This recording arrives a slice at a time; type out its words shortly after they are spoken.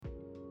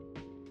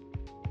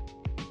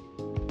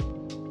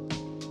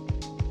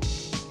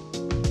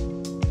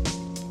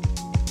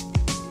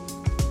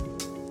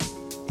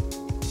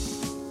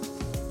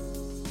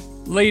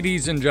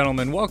Ladies and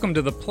gentlemen, welcome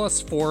to the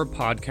Plus 4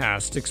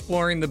 podcast,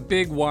 exploring the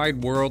big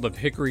wide world of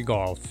Hickory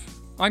Golf.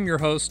 I'm your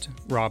host,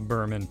 Rob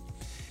Berman.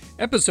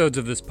 Episodes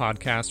of this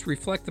podcast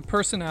reflect the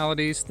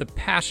personalities, the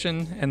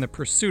passion, and the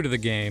pursuit of the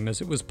game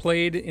as it was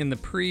played in the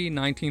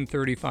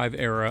pre-1935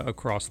 era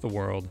across the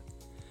world.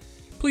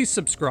 Please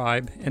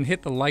subscribe and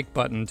hit the like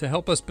button to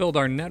help us build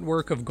our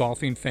network of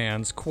golfing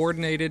fans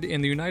coordinated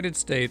in the United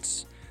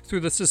States through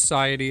the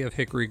Society of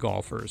Hickory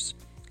Golfers,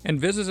 and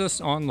visit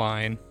us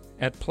online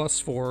at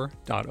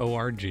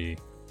plus4.org.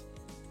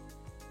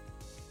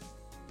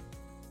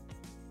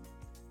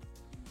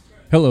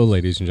 Hello,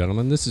 ladies and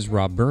gentlemen. This is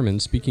Rob Berman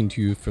speaking to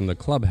you from the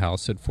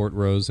clubhouse at Fort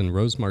Rose and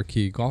Rose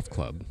Marquis Golf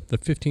Club, the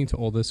 15th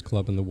oldest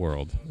club in the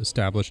world,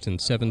 established in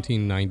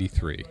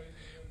 1793.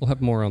 We'll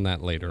have more on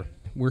that later.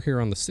 We're here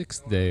on the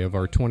 6th day of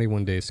our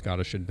 21-day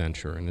Scottish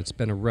adventure, and it's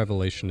been a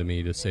revelation to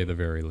me, to say the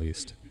very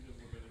least.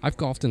 I've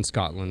golfed in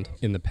Scotland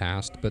in the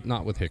past, but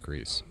not with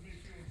hickories.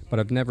 But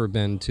I've never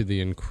been to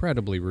the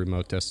incredibly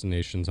remote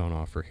destinations on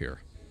offer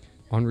here.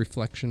 On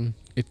reflection,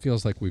 it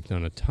feels like we've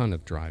done a ton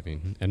of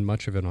driving, and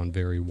much of it on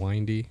very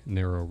windy,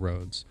 narrow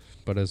roads.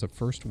 But as a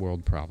first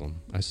world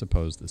problem, I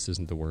suppose this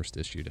isn't the worst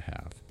issue to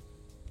have.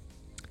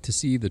 To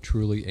see the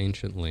truly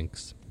ancient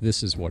links,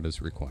 this is what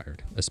is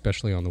required,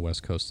 especially on the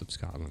west coast of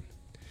Scotland.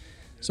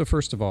 So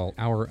first of all,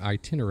 our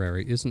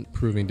itinerary isn't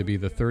proving to be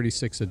the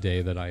 36 a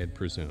day that I had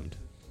presumed.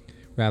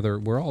 Rather,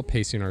 we're all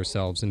pacing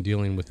ourselves and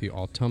dealing with the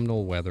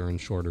autumnal weather and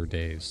shorter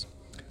days.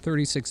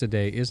 36 a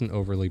day isn't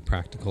overly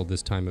practical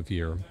this time of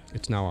year.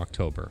 It's now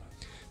October.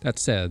 That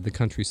said, the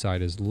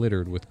countryside is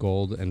littered with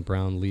gold and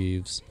brown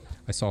leaves.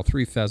 I saw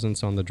 3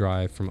 pheasants on the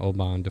drive from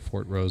Oban to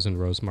Fort Rose and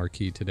Rose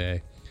Marquis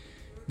today.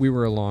 We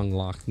were along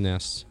Loch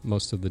Ness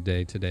most of the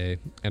day today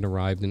and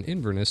arrived in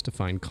Inverness to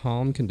find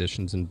calm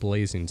conditions and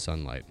blazing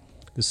sunlight.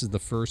 This is the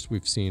first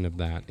we've seen of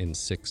that in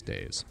 6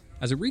 days.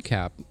 As a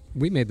recap,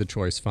 we made the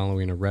choice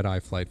following a red-eye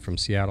flight from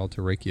Seattle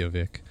to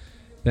Reykjavik,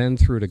 then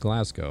through to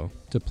Glasgow,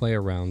 to play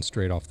around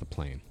straight off the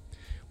plane.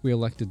 We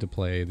elected to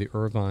play the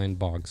Irvine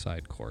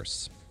Bogside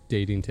course,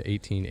 dating to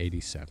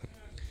 1887.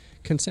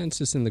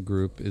 Consensus in the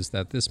group is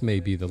that this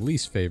may be the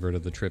least favorite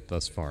of the trip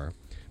thus far,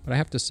 but I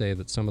have to say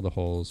that some of the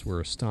holes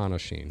were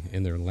astonishing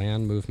in their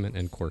land movement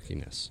and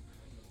quirkiness.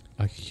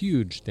 A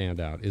huge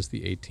standout is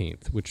the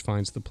 18th, which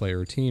finds the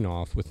player teeing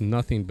off with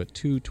nothing but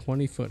 2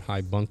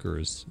 20-foot-high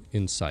bunkers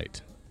in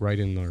sight, right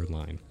in their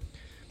line.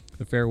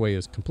 The fairway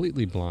is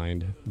completely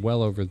blind,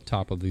 well over the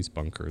top of these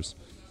bunkers,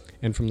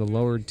 and from the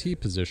lowered tee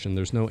position,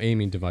 there's no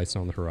aiming device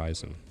on the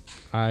horizon.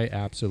 I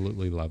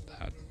absolutely love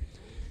that.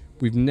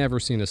 We've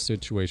never seen a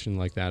situation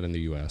like that in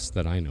the U.S.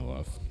 that I know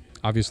of.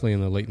 Obviously,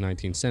 in the late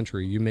 19th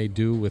century, you may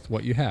do with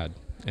what you had,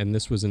 and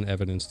this was in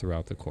evidence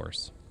throughout the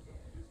course.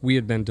 We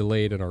had been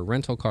delayed at our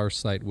rental car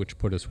site, which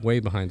put us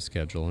way behind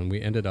schedule, and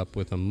we ended up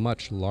with a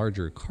much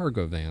larger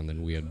cargo van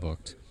than we had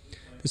booked.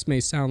 This may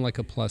sound like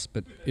a plus,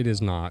 but it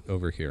is not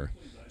over here.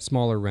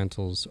 Smaller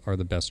rentals are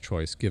the best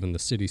choice given the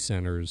city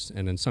centers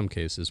and in some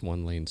cases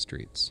one-lane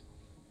streets.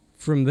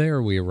 From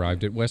there, we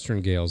arrived at Western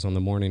Gailes on the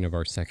morning of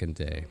our second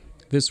day.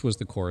 This was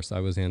the course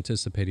I was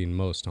anticipating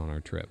most on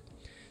our trip.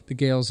 The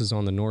Gailes is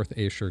on the North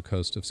Ayrshire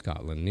coast of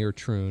Scotland, near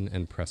Troon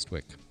and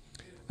Prestwick.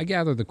 I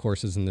gather the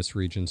courses in this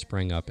region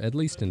sprang up, at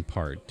least in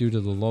part, due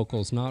to the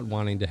locals not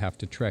wanting to have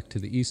to trek to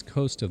the east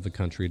coast of the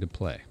country to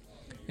play.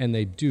 And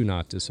they do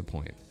not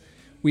disappoint.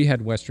 We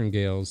had Western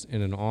Gailes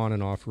in an on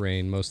and off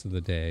rain most of the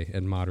day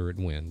and moderate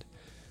wind.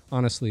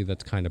 Honestly,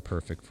 that's kind of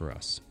perfect for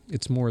us.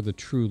 It's more the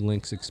true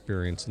links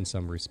experience in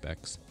some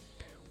respects.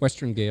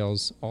 Western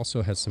Gailes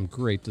also has some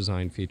great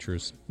design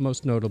features,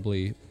 most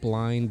notably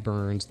blind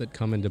burns that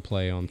come into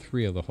play on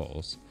 3 of the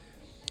holes.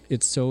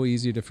 It's so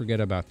easy to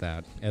forget about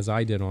that, as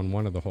I did on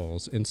one of the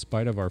holes, in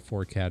spite of our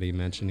 4-caddy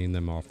mentioning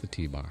them off the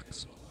tee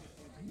box.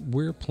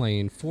 We're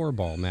playing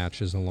 4-ball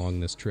matches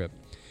along this trip.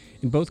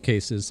 In both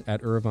cases,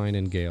 at Irvine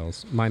and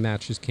Gailes, my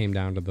matches came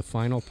down to the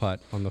final putt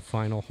on the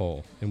final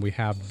hole, and we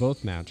have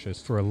both matches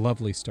for a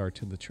lovely start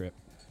to the trip.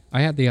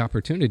 I had the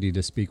opportunity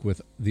to speak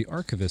with the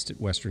archivist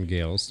at Western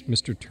Gailes,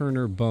 Mr.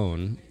 Turner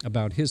Bone,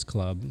 about his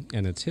club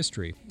and its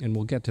history, and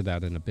we'll get to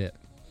that in a bit.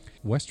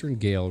 Western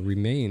Gailes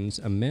remains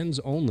a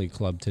men's-only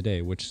club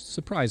today, which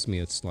surprised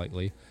me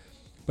slightly,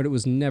 but it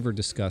was never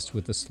discussed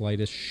with the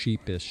slightest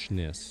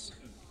sheepishness.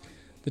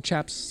 The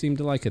chaps seemed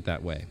to like it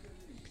that way.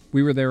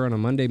 We were there on a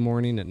Monday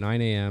morning at 9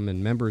 a.m.,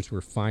 and members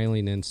were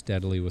filing in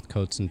steadily with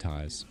coats and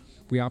ties.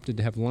 We opted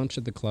to have lunch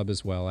at the club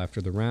as well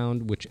after the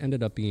round, which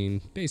ended up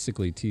being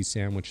basically tea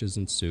sandwiches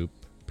and soup,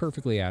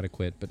 perfectly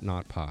adequate but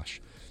not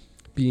posh.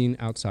 Being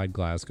outside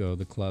Glasgow,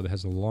 the club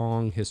has a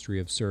long history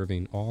of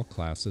serving all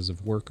classes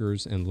of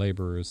workers and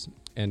laborers,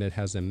 and it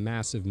has a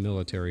massive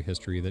military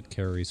history that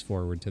carries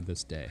forward to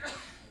this day.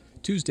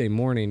 Tuesday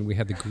morning, we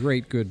had the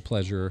great good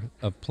pleasure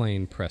of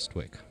playing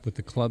Prestwick, with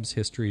the club's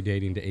history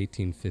dating to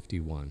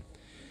 1851.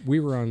 We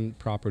were on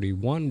property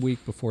 1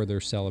 week before their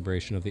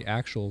celebration of the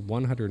actual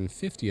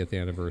 150th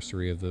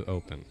anniversary of the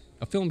Open.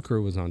 A film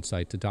crew was on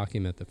site to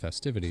document the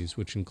festivities,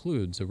 which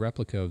includes a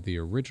replica of the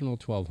original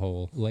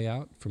 12-hole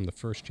layout from the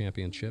first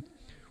championship,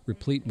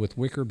 replete with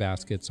wicker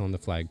baskets on the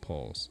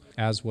flagpoles,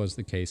 as was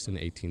the case in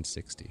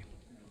 1860.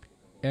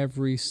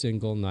 Every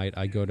single night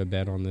I go to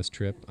bed on this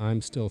trip,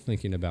 I'm still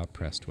thinking about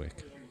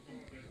Prestwick.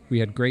 We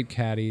had great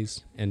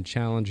caddies and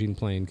challenging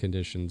playing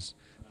conditions,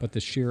 but the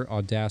sheer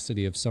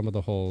audacity of some of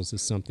the holes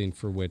is something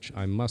for which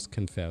I must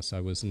confess I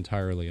was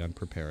entirely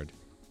unprepared.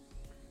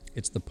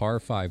 It's the par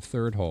 5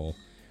 third hole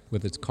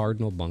with its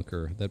cardinal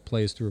bunker that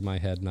plays through my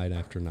head night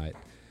after night.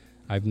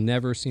 I've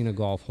never seen a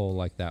golf hole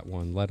like that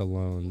one, let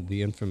alone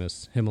the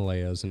infamous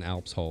Himalayas and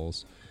Alps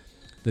holes.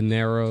 The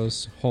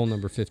Narrows, hole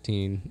number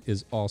 15,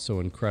 is also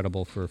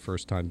incredible for a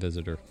first-time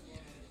visitor,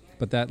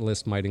 but that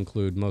list might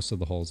include most of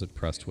the holes at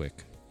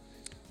Prestwick.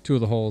 2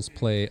 of the holes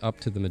play up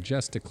to the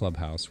majestic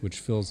clubhouse, which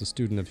fills a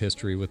student of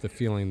history with the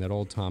feeling that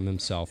old Tom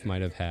himself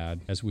might have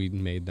had as we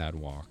made that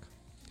walk.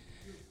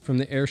 From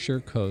the Ayrshire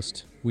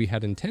coast, we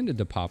had intended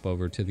to pop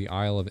over to the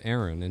Isle of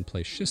Arran and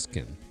play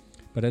Shiskin,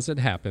 but as it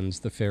happens,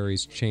 the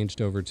ferries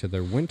changed over to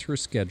their winter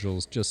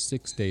schedules just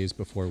 6 days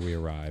before we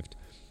arrived,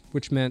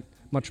 which meant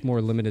much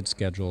more limited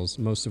schedules,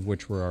 most of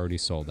which were already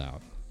sold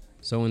out.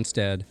 So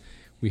instead,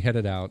 we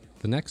headed out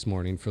the next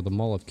morning for the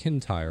Mull of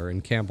Kintyre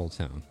in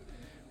Campbelltown.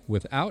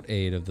 Without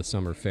aid of the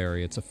summer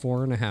ferry, it's a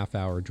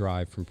 4.5-hour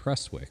drive from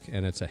Prestwick,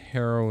 and it's a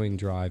harrowing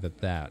drive at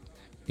that,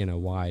 in a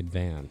wide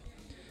van.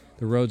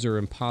 The roads are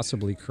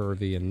impossibly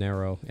curvy and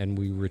narrow, and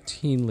we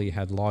routinely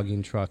had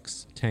logging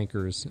trucks,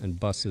 tankers, and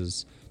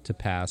buses to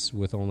pass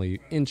with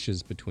only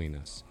inches between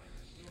us.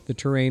 The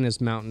terrain is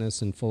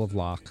mountainous and full of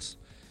locks.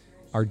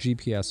 Our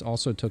GPS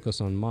also took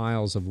us on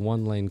miles of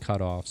one-lane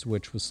cutoffs,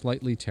 which was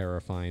slightly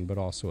terrifying, but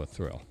also a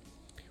thrill.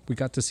 We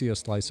got to see a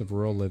slice of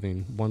rural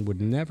living one would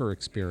never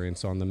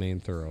experience on the main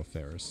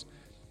thoroughfares.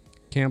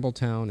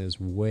 Campbelltown is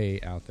way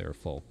out there,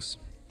 folks.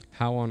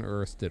 How on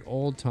earth did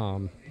old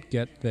Tom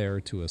get there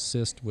to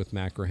assist with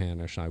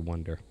Machrihanish, I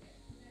wonder?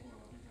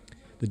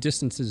 The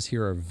distances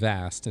here are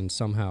vast, and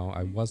somehow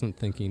I wasn't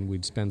thinking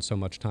we'd spend so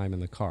much time in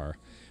the car.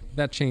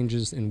 That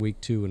changes in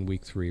week 2 and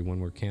week 3 when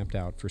we're camped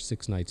out for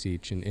 6 nights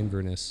each in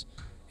Inverness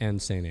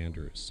and St.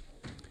 Andrews.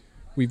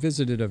 We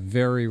visited a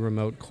very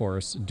remote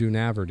course,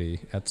 Dunaverty,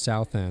 at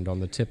Southend on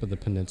the tip of the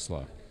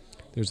peninsula.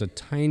 There's a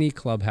tiny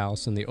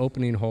clubhouse, and the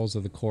opening holes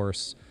of the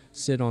course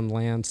sit on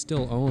land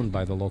still owned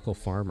by the local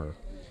farmer.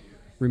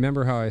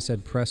 Remember how I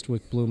said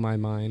Prestwick blew my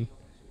mind?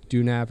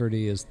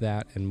 Dunaverty is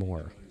that and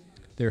more.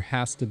 There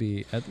has to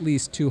be at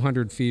least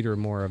 200 feet or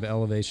more of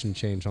elevation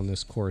change on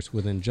this course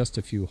within just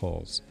a few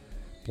holes.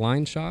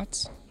 Blind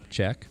shots?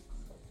 Check.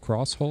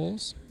 Cross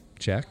holes?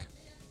 Check.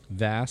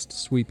 Vast,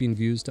 sweeping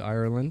views to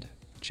Ireland?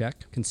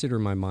 Check. Consider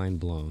my mind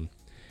blown.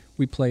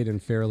 We played in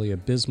fairly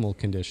abysmal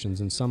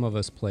conditions, and some of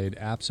us played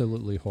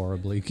absolutely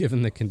horribly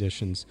given the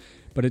conditions,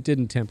 but it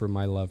didn't temper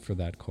my love for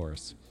that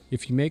course.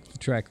 If you make the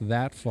trek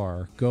that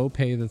far, go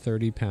pay the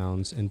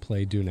 £30 and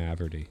play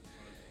Dunaverty.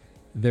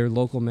 Their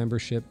local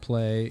membership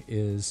play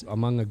is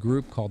among a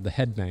group called the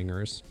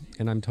Headbangers,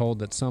 and I'm told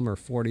that some are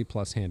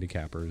 40-plus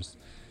handicappers.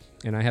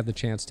 And I had the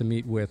chance to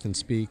meet with and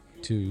speak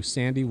to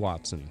Sandy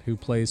Watson, who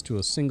plays to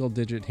a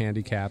single-digit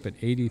handicap at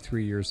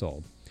 83 years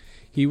old.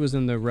 He was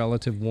in the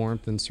relative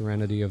warmth and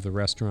serenity of the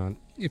restaurant,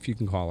 if you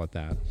can call it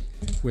that,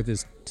 with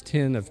his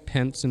tin of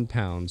pence and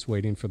pounds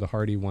waiting for the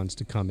hardy ones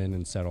to come in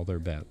and settle their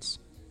bets.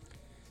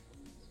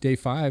 Day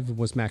 5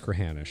 was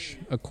Machrihanish,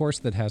 a course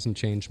that hasn't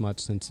changed much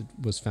since it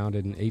was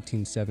founded in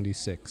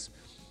 1876,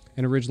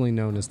 and originally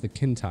known as the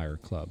Kintyre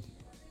Club.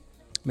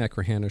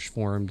 Machrihanish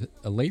formed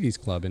a ladies'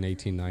 club in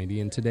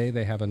 1890, and today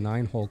they have a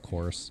 9-hole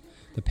course,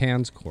 the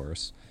Pans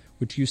course,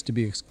 which used to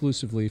be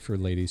exclusively for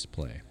ladies'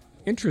 play.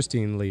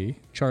 Interestingly,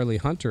 Charlie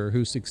Hunter,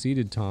 who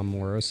succeeded Tom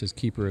Morris as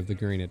keeper of the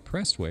green at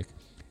Prestwick,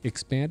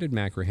 expanded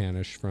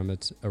Machrihanish from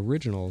its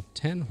original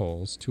 10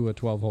 holes to a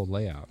 12-hole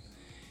layout.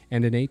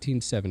 And in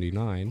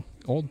 1879,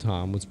 Old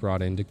Tom was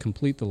brought in to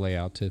complete the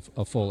layout to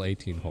a full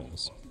 18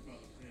 holes.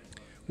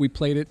 We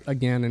played it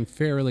again in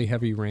fairly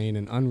heavy rain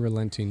and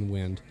unrelenting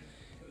wind.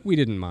 We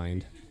didn't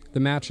mind. The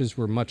matches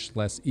were much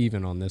less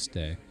even on this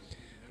day.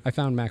 I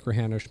found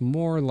Machrihanish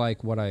more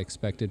like what I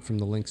expected from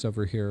the links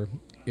over here.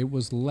 It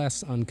was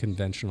less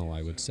unconventional,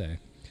 I would say.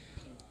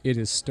 It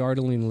is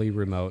startlingly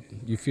remote.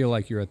 You feel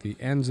like you're at the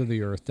ends of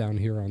the earth down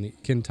here on the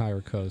Kintyre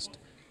coast.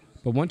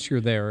 But once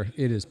you're there,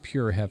 it is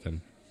pure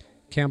heaven.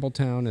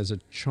 Campbelltown is a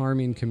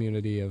charming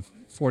community of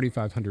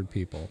 4,500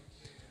 people.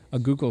 A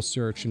Google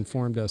search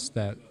informed us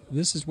that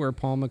this is where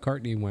Paul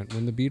McCartney went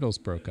when the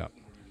Beatles broke up.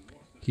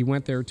 He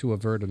went there to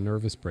avert a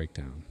nervous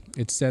breakdown.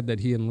 It's said that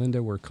he and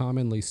Linda were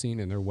commonly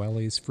seen in their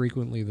wellies,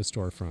 frequently the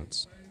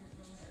storefronts.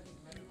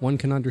 One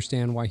can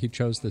understand why he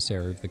chose this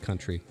area of the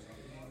country.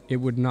 It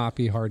would not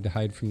be hard to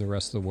hide from the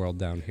rest of the world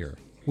down here.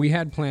 We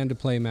had planned to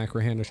play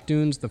Machrihanish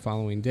Dunes the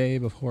following day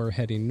before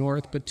heading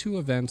north, but 2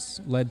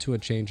 events led to a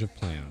change of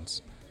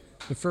plans.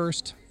 The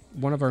first,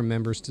 one of our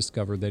members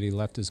discovered that he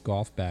left his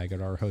golf bag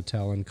at our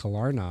hotel in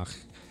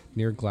Killarnach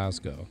near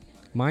Glasgow.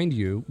 Mind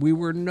you, we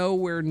were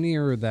nowhere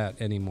near that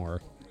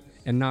anymore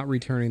and not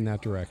returning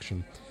that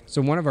direction.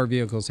 So one of our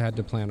vehicles had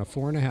to plan a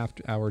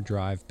 4.5-hour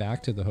drive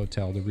back to the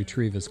hotel to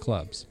retrieve his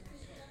clubs.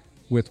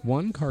 With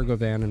one cargo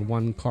van and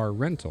one car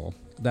rental,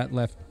 that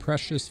left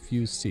precious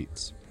few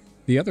seats.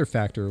 The other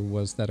factor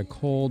was that a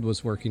cold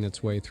was working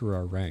its way through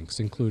our ranks,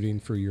 including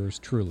for yours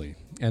truly,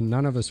 and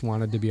none of us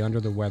wanted to be under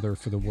the weather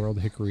for the World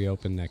Hickory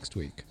Open next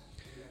week.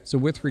 So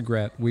with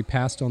regret, we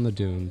passed on the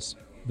dunes,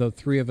 though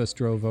 3 of us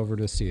drove over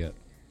to see it.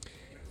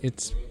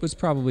 It was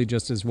probably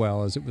just as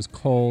well, as it was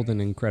cold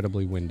and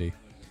incredibly windy.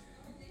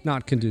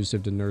 Not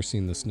conducive to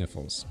nursing the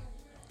sniffles.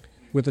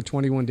 With a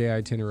 21-day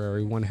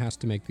itinerary, one has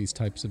to make these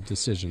types of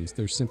decisions.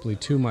 There's simply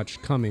too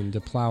much coming to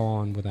plow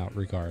on without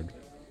regard.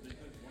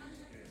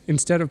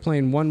 Instead of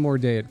playing one more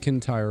day at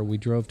Kintyre, we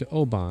drove to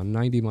Oban,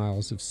 90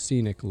 miles of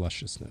scenic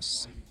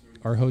lusciousness.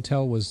 Our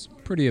hotel was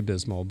pretty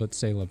abysmal, but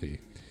c'est la vie.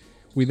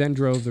 We then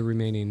drove the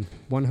remaining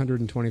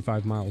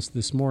 125 miles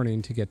this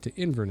morning to get to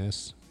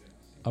Inverness,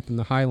 up in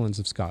the Highlands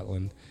of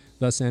Scotland,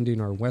 thus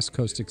ending our West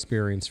Coast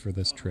experience for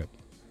this trip.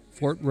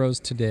 Fort Rose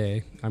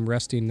today. I'm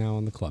resting now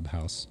in the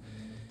clubhouse.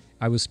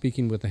 I was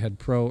speaking with the head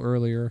pro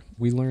earlier.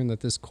 We learned that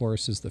this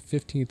course is the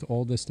 15th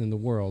oldest in the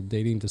world,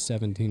 dating to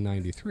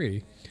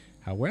 1793.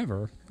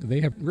 However,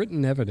 they have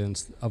written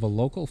evidence of a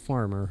local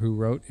farmer who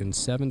wrote in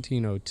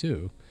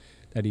 1702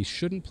 that he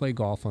shouldn't play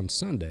golf on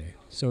Sunday,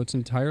 so it's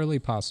entirely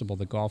possible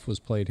that golf was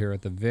played here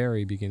at the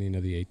very beginning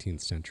of the 18th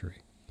century.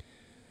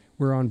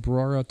 We're on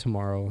Brora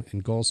tomorrow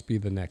and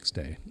Golspie the next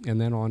day, and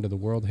then on to the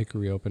World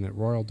Hickory Open at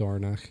Royal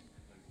Dornoch,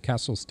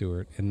 Castle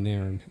Stewart, and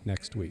Nairn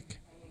next week.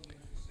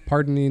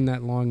 Pardoning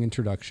that long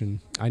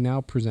introduction, I now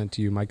present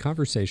to you my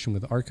conversation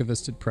with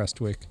archivist at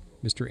Prestwick,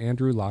 Mr.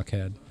 Andrew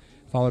Lochhead,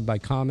 followed by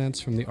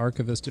comments from the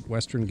archivist at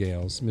Western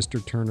Gailes,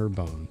 Mr. Turner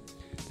Bone.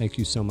 Thank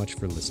you so much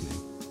for listening.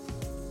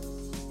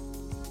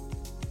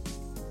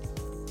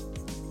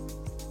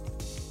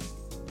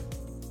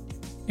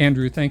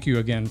 Andrew, thank you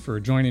again for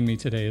joining me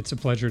today. It's a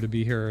pleasure to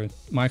be here at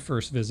my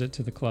first visit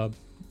to the club,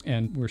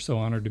 and we're so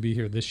honored to be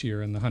here this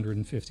year in the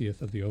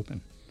 150th of the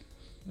Open.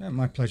 Yeah,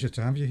 my pleasure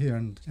to have you here,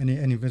 and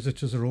any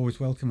visitors are always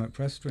welcome at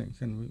Prestwick,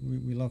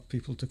 and we love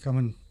people to come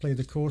and play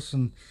the course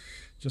and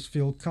just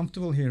feel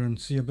comfortable here and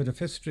see a bit of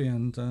history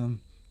and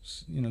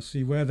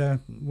see where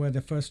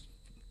the first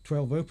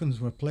 12 Opens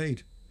were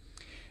played.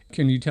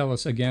 Can you tell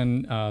us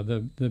again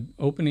the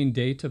opening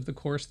date of the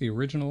course, the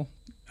original?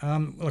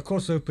 Well, the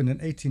course opened in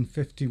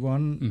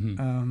 1851.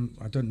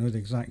 Mm-hmm. I don't know the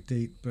exact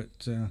date,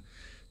 but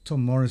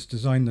Tom Morris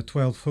designed the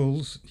 12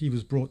 holes. He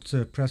was brought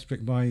to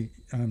Prestwick by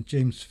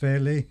James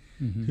Fairley,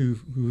 mm-hmm.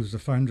 who was the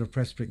founder of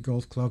Prestwick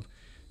Golf Club.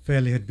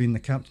 Fairley had been the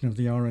captain of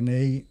the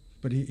R&A,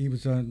 but he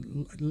was a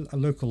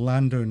local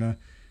landowner,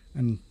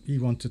 and he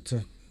wanted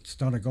to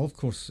start a golf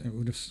course. It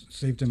would have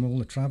saved him all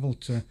the travel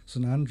to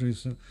St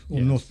Andrews or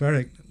Yes. North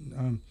Berwick.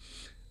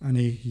 And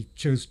he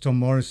chose Tom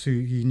Morris, who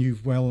he knew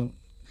well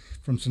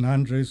from St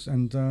Andrews,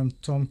 and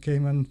Tom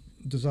came and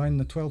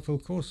designed the 12-hole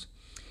course.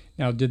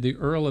 Now, did the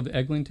Earl of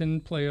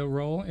Eglinton play a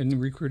role in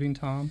recruiting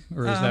Tom,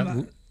 or is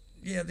that?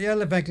 Yeah, the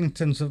Earl of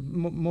Eglinton's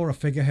more a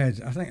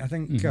figurehead. I think.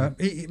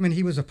 Mm-hmm.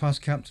 He was a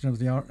past captain of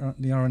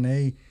the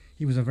R&A.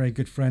 He was a very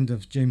good friend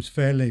of James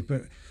Fairley.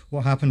 But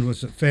what happened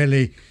was that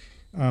Fairley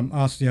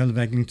asked the Earl of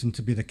Eglinton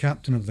to be the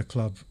captain of the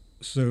club.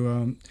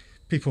 So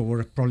people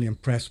were probably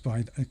impressed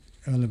by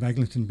Earl of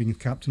Eglinton being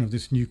captain of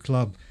this new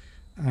club.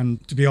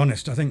 And to be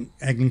honest, I think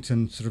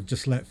Eglinton sort of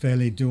just let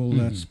Fairley do all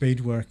the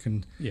spade work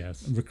and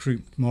Yes.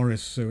 recruit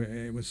Morris. So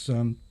it was,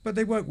 but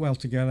they worked well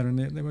together, and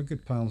they were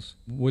good pals.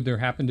 Would there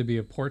happen to be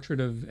a portrait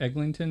of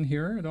Eglinton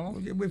here at all?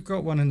 We've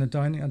got one in the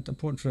dining, a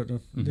portrait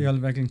of the Earl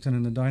of Eglinton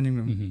in the dining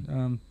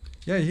room.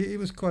 Mm-hmm. He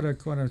was quite a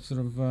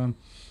sort of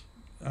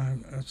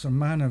a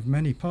man of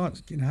many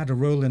parts. He had a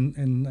role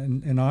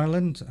in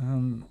Ireland.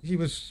 He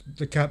was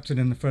the captain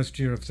in the first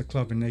year of the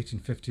club in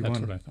 1851.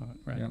 That's what I thought,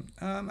 right?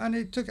 Yeah. And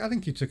I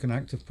think he took an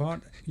active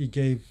part. He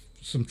gave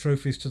some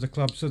trophies to the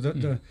club, so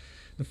that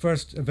the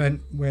first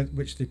event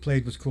which they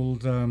played was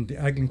called the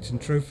Eglinton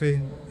Trophy,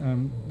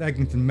 the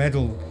Eglinton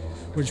Medal,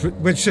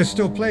 which is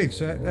still played.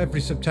 So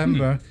every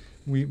September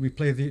we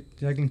play the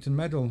Eglinton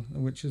Medal,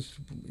 which is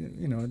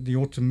the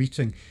autumn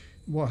meeting.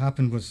 What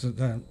happened was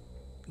that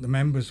the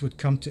members would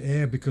come to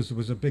Ayr because there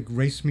was a big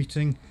race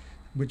meeting,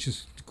 which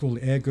is called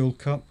the Ayr Gold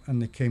Cup,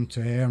 and they came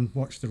to Ayr and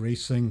watched the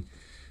racing.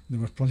 There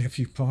were probably a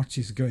few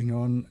parties going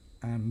on,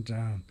 and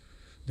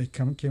they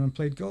came and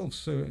played golf.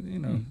 So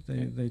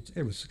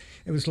it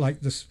was like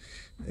this.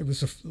 It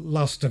was the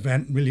last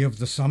event really of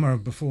the summer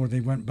before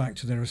they went back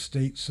to their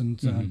estates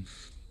and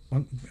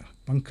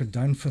bunkered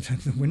down for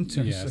the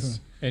winter. Yes, so.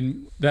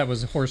 And that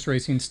was a horse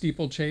racing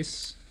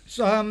steeplechase.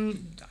 So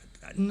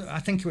I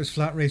think it was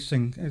flat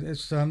racing.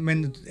 It's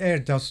Ayr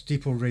does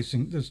steeple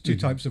racing. There's two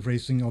types of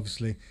racing,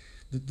 obviously.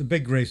 The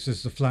big race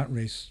is the flat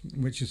race,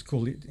 which is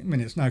called,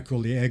 it's now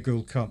called the Ayr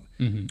Gold Cup.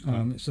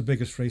 Mm-hmm. It's the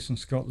biggest race in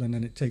Scotland,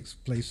 and it takes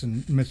place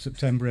in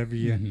mid-September every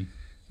year.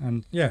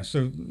 Mm-hmm. And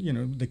so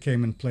they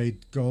came and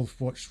played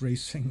golf, watched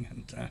racing,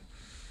 and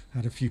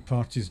had a few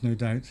parties, no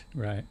doubt.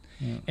 Right.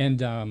 Yeah.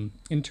 And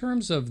in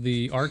terms of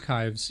the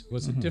archives,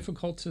 was it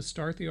difficult to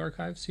start the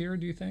archives here,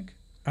 do you think?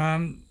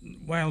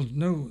 Well,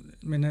 no.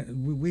 I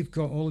mean, we've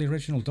got all the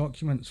original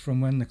documents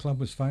from when the club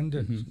was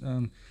founded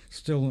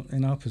still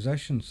in our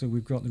possession. So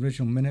we've got the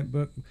original minute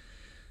book,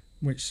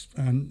 which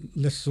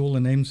lists all the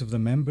names of the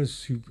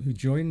members who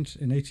joined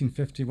in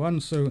 1851.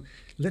 So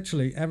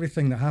literally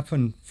everything that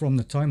happened from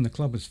the time the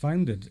club was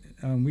founded,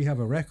 we have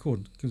a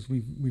record because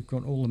we've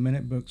got all the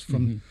minute books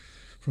from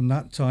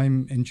that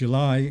time in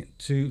July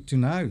to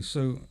now.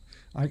 So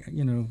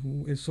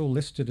it's all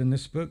listed in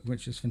this book,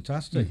 which is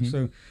fantastic.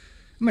 So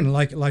I mean,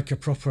 like a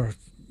proper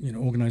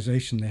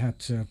organization, they had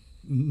to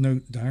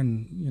note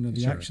down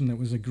the action that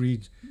was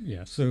agreed.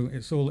 Yes. So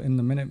it's all in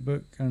the minute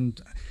book,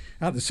 and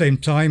at the same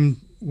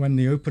time, when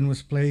the Open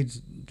was played,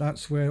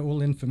 that's where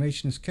all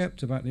information is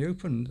kept about the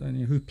Open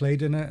and who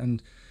played in it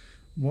and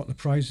what the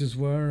prizes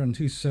were and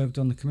who served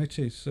on the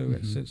committee. So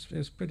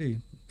it's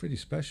pretty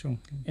special.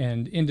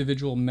 And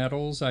individual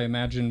medals, I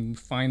imagine,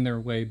 find their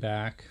way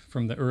back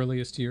from the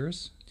earliest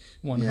years.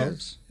 One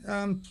hopes.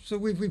 So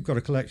we've got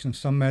a collection of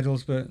some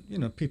medals, but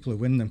people who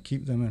win them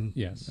keep them, and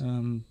yes,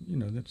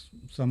 that's,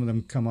 some of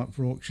them come up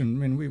for auction.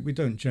 I mean, we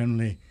don't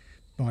generally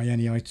buy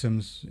any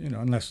items,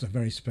 unless they're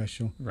very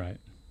special. Right.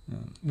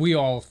 We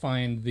all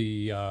find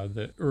the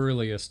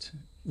earliest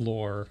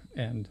lore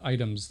and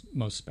items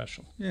most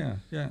special. Yeah.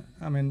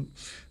 I mean,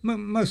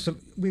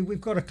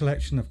 we've got a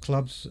collection of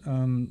clubs.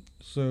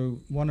 So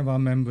one of our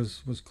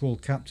members was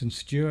called Captain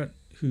Stewart,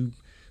 who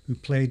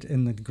played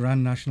in the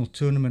Grand National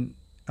Tournament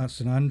at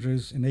St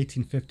Andrews in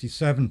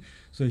 1857.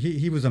 So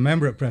he was a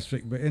member at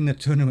Prestwick, but in the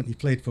tournament he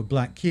played for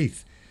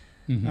Blackheath,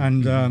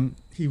 and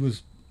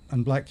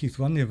Blackheath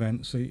won the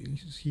event. So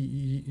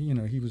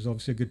he was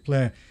obviously a good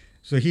player.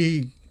 So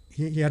he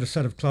had a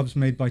set of clubs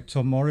made by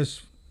Tom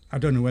Morris. I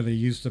don't know whether he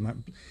used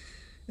them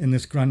in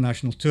this Grand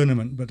National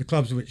Tournament, but the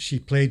clubs which he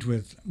played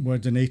with were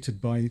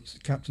donated by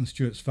Captain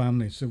Stewart's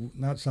family. So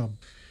that's our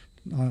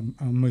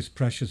most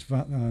precious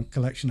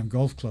collection of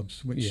golf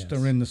clubs, which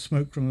are in the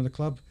smoke room of the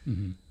club.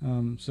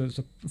 So it's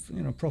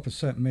a proper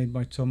set made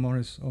by Tom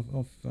Morris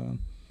of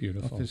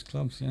his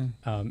clubs. Yeah.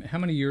 How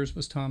many years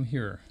was Tom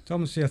here?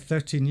 Tom was here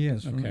 13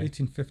 years, from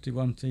 1851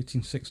 to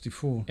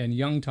 1864. And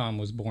young Tom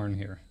was born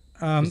here.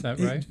 Is that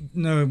right?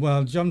 No,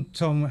 well, young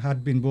Tom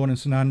had been born in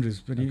St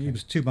Andrews, but he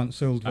was 2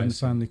 months old when the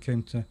family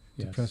came to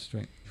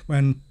Prestwick.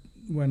 When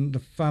the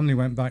family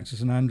went back to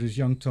St Andrews,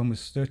 young Tom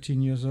was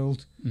 13 years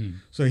old.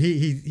 So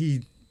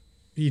he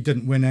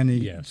didn't win any.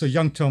 Yes. So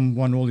young Tom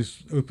won all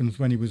his Opens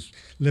when he was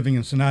living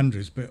in St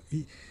Andrews, but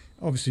he,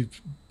 obviously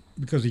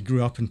because he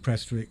grew up in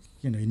Prestwick,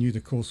 he knew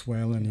the course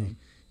well, and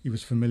he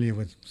was familiar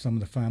with some of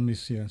the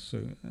families here.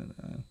 So.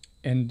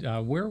 And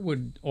where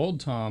would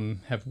old Tom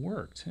have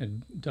worked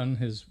and done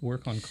his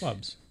work on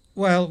clubs?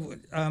 Well,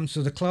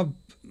 so the club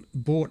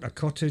bought a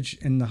cottage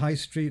in the high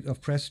street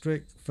of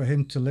Prestwick for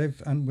him to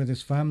live and with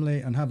his family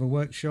and have a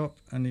workshop,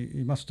 and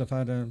he must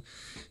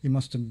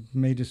have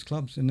made his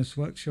clubs in this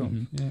workshop.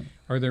 Yeah.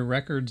 Are there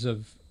records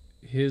of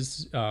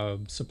his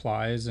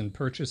supplies and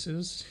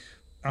purchases?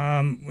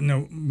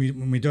 No,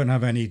 we don't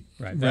have any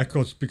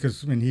records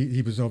because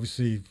he was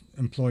obviously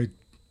employed,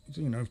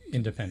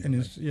 independently.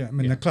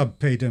 The club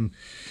paid him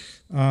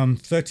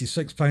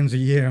 £36 a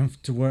year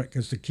to work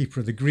as the keeper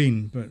of the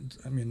green, but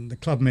the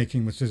club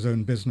making was his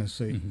own business,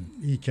 so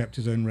he kept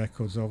his own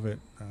records of it.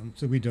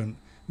 So we don't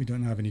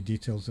have any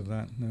details of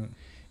that. No.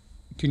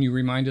 Can you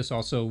remind us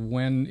also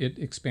when it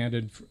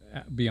expanded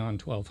beyond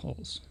 12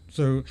 holes?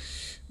 So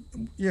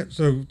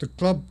the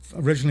club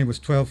originally was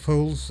 12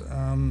 holes.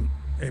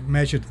 It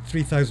measured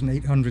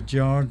 3,800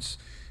 yards,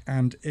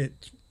 and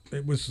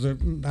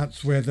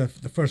that's where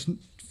the first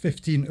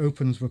 15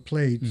 Opens were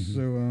played.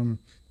 So.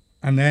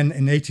 And then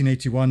in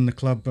 1881, the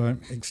club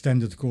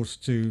extended the course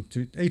to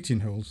 18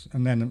 holes,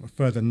 and then a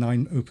further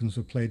 9 Opens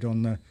were played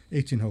on the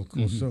 18-hole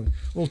course. So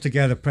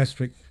altogether,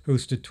 Prestwick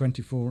hosted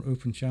 24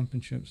 Open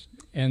championships.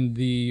 And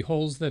the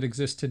holes that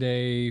exist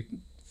today,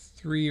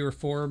 3 or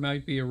 4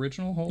 might be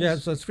original holes? Yeah,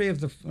 so 3 of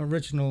the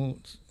original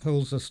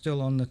holes are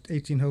still on the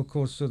 18-hole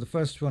course. So the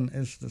first one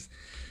is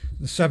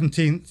the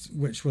 17th,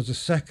 which was the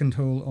second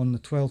hole on the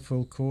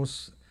 12-hole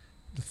course.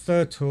 The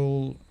third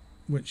hole,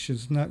 which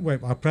is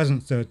our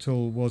present third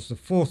hole, was the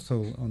 4th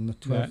hole on the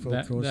 12th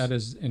hole course. That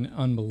is an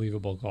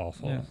unbelievable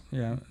golf hole.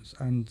 Yeah,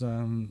 and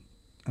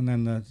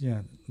then the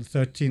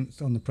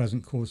 13th on the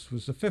present course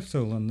was the 5th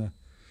hole on the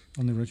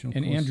original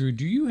course. And Andrew,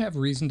 do you have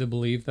reason to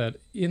believe that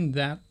in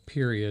that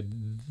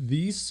period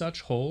these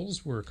such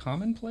holes were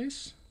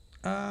commonplace?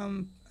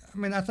 I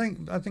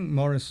think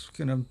Morris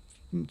he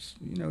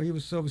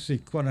was obviously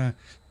quite a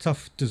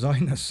tough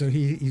designer, so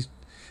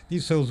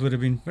these holes would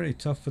have been very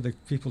tough for the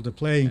people to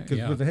play,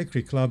 because with the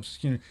hickory clubs,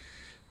 the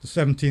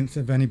 17th,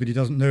 if anybody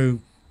doesn't know,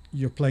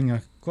 you're playing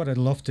quite a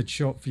lofted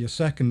shot for your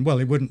second. Well,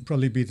 it wouldn't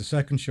probably be the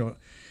second shot.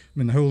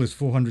 The hole is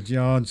 400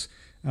 yards.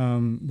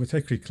 With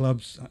hickory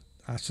clubs,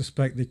 I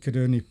suspect they could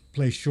only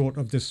play short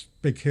of this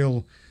big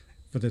hill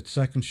for the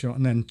second shot,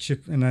 and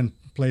then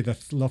play the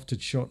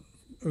lofted shot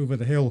over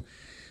the hill,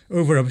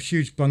 over a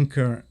huge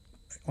bunker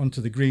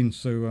onto the green.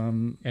 So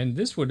and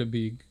this would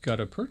be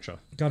gutta percha.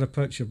 Gutta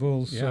percha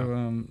ball. Yeah.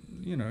 So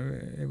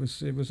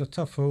it was a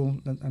tough hole,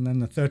 and then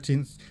the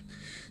 13th,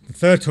 the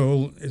third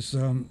hole is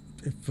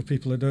for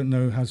people who don't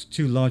know, has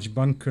two large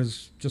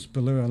bunkers just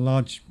below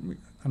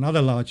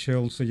another large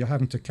hole. So you're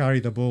having to carry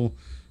the ball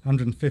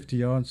 150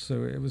 yards.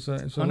 So it was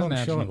a long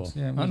shot.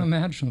 Yeah,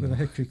 Unimaginable. With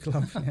a hickory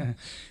club. Yeah.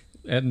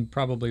 And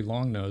probably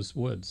long-nosed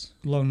woods.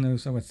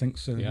 Long-nosed, I would think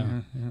so.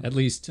 Yeah. At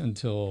least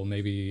until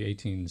maybe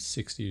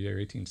 1860 or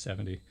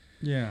 1870.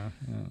 Yeah.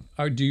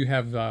 Do you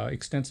have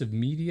extensive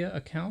media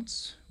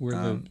accounts?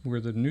 Were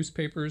the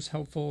newspapers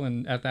helpful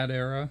at that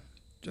era?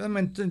 I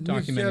mean, the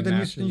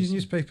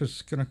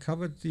newspapers kind of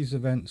covered these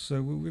events,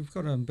 so we've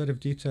got a bit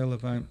of detail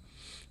about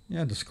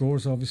the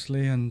scores,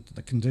 obviously, and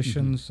the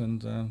conditions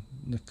and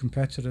the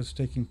competitors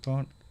taking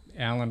part.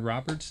 Alan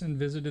Robertson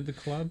visited the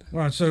club.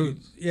 Well, so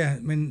I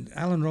mean,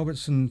 Alan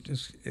Robertson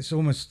it's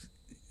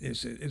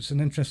an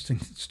interesting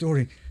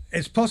story.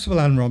 It's possible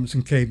Alan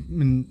Robertson came. I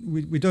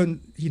mean,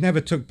 he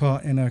never took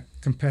part in a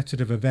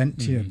competitive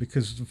event here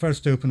because the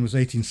first Open was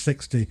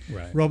 1860.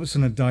 Right.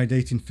 Robertson had died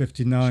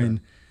 1859.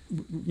 Sure.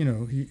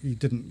 He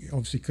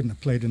couldn't have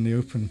played in the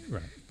Open.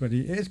 Right. But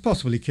it's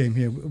possible he came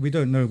here. We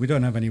don't know. We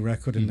don't have any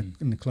record in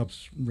the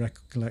club's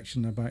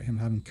recollection about him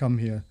having come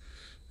here.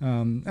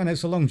 And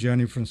it's a long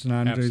journey from St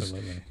Andrews.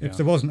 Absolutely, If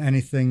there wasn't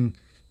anything,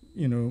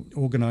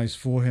 organised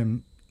for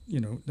him,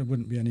 there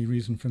wouldn't be any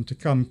reason for him to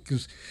come,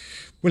 because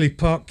Willie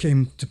Park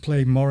came to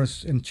play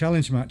Morris in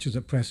challenge matches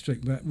at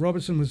Prestwick, but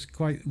Robertson was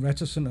quite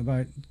reticent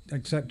about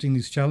accepting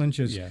these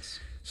challenges. Yes.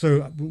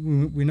 So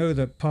we know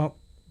that Park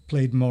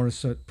played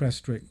Morris at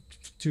Prestwick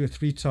 2 or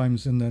 3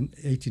 times in the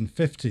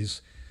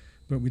 1850s,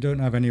 but we don't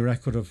have any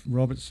record of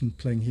Robertson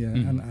playing here,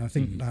 and I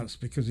think that's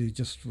because he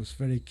just was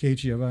very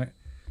cagey about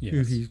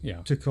who he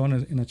took on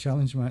in a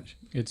challenge match.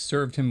 It's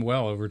served him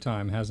well over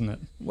time, hasn't it?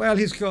 Well,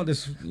 he's got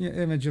this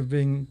image of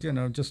being,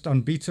 just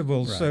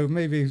unbeatable. Right. So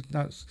maybe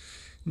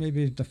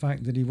the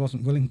fact that he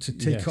wasn't willing to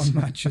take on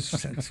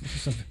matches.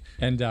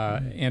 And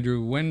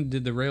Andrew, when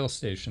did the rail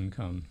station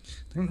come?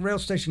 I think the rail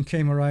station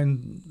came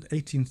around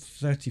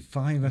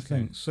 1835, I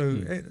think. So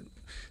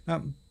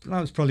that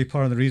was probably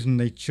part of the reason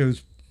they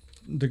chose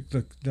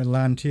the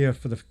land here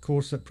for the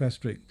course at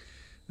Prestwick.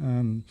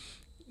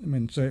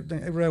 So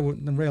the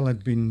rail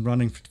had been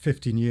running for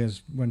 15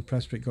 years when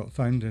Prestwick got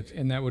founded.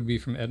 And that would be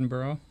from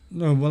Edinburgh?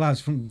 No, well,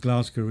 that's from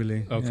Glasgow,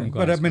 really. Oh, from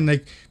Glasgow. But I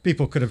mean,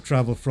 people could have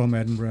travelled from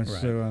Edinburgh,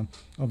 Right. so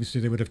obviously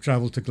they would have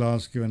travelled to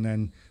Glasgow and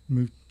then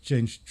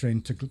changed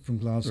train from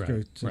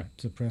Glasgow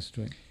to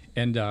Prestwick.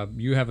 And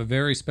you have a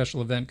very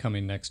special event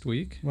coming next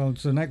week. Well,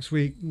 so next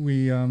week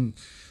we're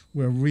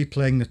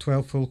replaying the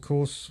 12-hole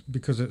course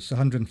because it's the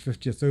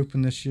 150th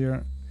Open this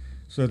year.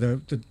 So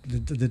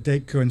the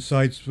date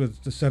coincides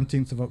with the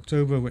 17th of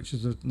October, which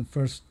is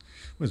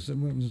was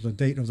the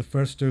date of the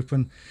first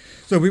Open.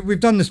 So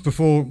we've done this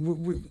before,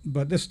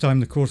 but this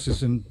time the course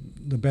is in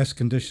the best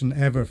condition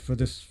ever for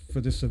this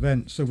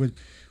event. So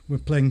we're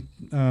playing,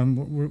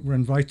 we're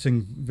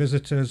inviting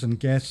visitors and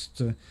guests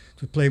to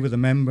play with the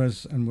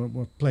members, and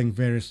we're playing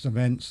various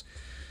events.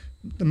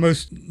 The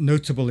most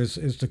notable is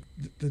the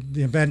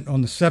event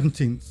on the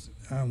 17th,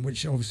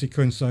 which obviously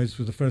coincides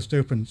with the first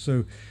Open.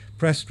 So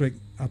Prestwick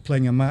are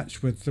playing a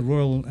match with the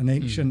Royal and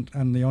Ancient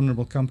and the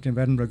Honourable Company of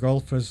Edinburgh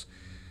Golfers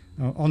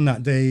on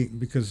that day,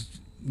 because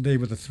they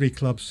were the 3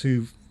 clubs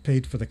who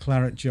paid for the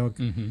claret jug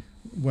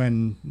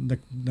when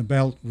the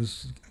belt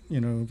was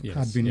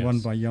had been won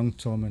by Young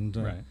Tom, and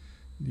we're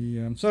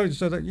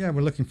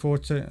looking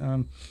forward to it,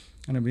 and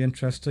it'll be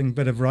interesting,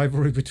 bit of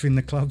rivalry between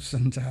the clubs,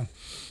 and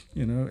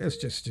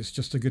it's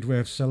just a good way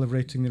of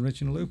celebrating the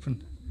original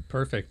Open.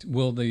 Perfect.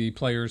 Will the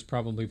players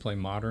probably play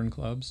modern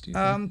clubs, do you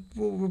think?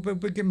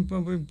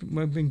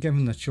 We've been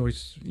given the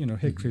choice,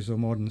 hickories or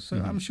modern. So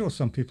I'm sure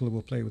some people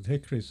will play with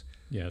hickories.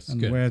 Yes, and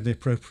good. wear the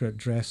appropriate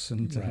dress.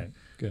 And right,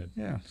 good.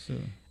 Yeah. So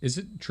is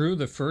it true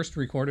the first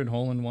recorded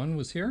hole-in-one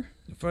was here?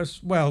 The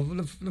first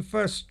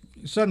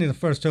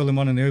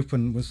hole-in-one in the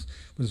Open was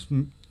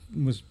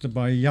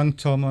by Young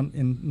Tom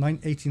in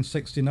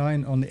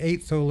 1869 on the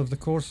 8th hole of the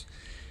course.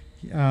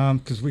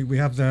 Because we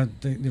have the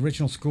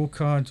original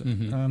scorecard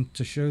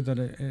to show that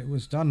it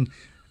was done,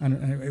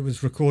 and it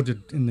was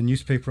recorded in the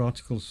newspaper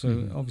articles.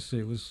 So obviously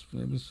it was.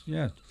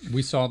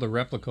 We saw the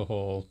replica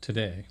hole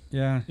today.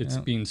 Yeah, it's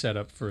being set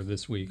up for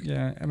this week.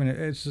 Yeah, I mean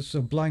it's just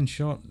a blind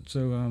shot.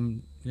 So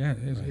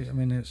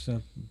it's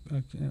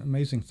an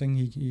amazing thing.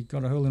 He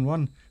got a hole in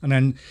one, and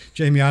then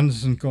Jamie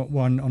Anderson got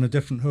one on a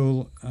different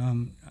hole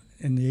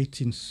in the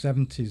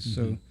 1870s.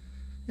 So.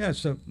 Yeah,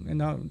 so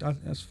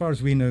as far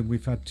as we know,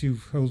 we've had 2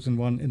 holes in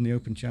one in the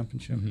Open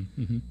Championship.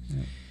 Yeah.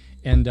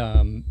 And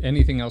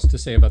anything else to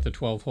say about the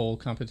 12-hole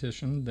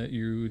competition that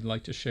you'd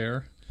like to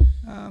share?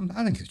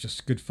 I think it's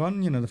just good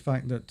fun. The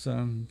fact that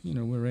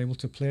we're able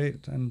to play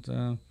it, and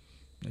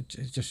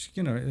It's just,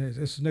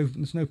 there's no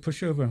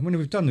pushover. I mean,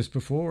 we've done this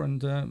before,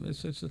 and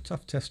it's a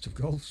tough test of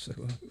golf. So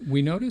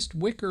we noticed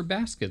wicker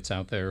baskets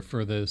out there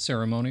for the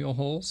ceremonial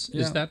holes.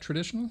 Yeah. Is that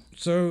traditional?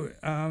 So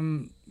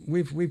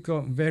we've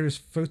got various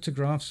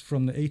photographs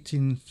from the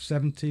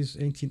 1870s,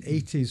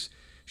 1880s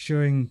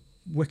showing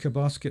wicker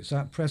baskets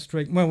at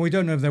Prestwick. Well, we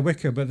don't know if they're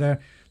wicker, but they're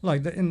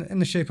like in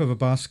the shape of a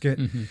basket.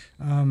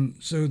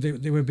 So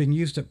they were being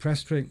used at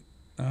Prestwick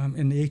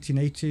in the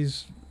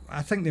 1880s.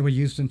 I think they were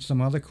used in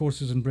some other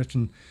courses in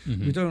Britain.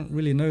 We don't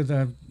really know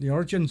the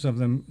origins of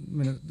them. I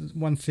mean,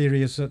 one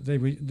theory is that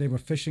they were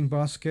fishing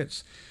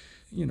baskets.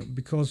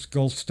 Because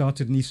golf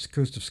started in the east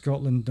coast of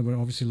Scotland, there were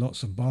obviously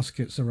lots of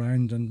baskets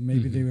around, and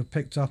maybe they were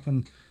picked up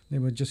and they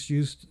were just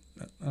used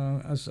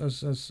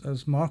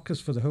as markers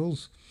for the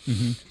holes.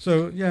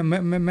 So yeah,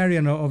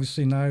 Merion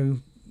obviously now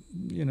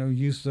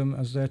use them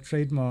as their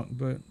trademark.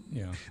 But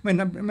yeah, I mean,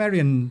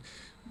 Merion,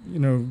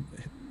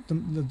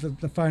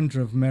 the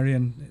founder of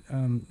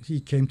Merion, he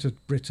came to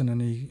Britain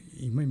and he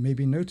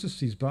maybe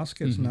noticed these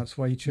baskets, and that's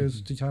why he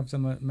chose to have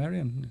them at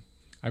Merion.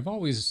 I've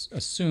always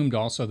assumed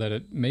also that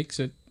it makes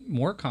it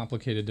more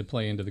complicated to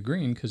play into the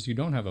green because you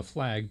don't have a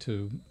flag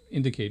to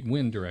indicate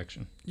wind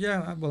direction.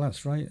 Yeah, well,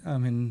 that's right. I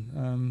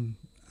mean,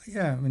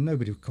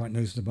 nobody quite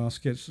knows the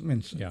baskets. I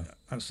mean,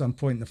 at some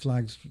point the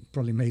flags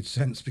probably made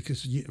sense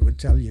because it would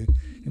tell you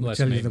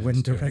the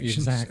wind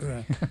direction.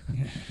 Exactly. So,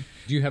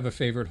 Do you have a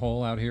favorite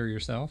hole out here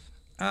yourself?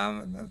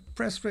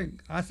 Prestwick,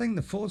 I think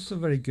the fourth's a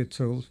very good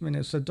tool. I mean,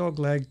 it's a dog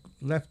leg,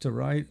 left to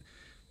right,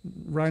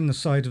 round the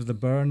side of the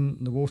burn,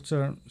 the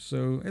water.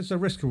 So it's a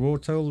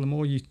risk-reward tool. The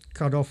more you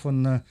cut off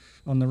on the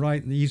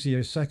right, the easier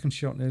your second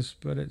shot is.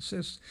 But it's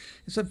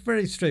a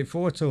very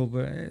straightforward tool,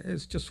 but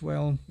it's just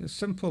it's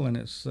simple and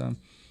it's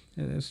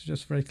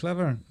just very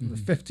clever. The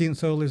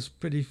 15th hole is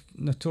pretty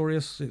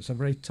notorious. It's a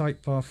very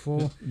tight par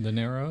 4. The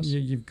narrows?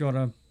 You've got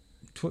a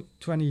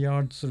 20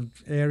 yards of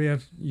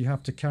area. You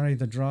have to carry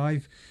the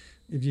drive.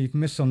 If you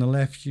miss on the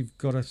left, you've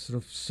got a sort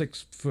of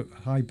 6-foot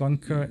high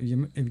bunker.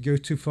 If you go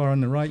too far on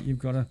the right, you've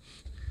got a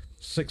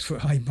 6-foot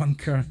high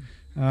bunker.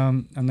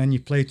 And then you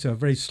play to a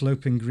very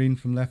sloping green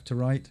from left to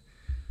right.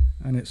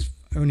 And it's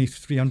only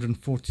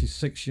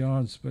 346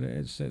 yards, but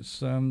it's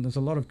there's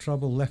a lot of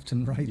trouble left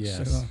and right.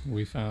 Yes, so,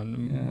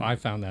 I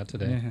found that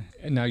today. Yeah.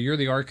 And now you're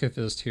the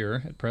archivist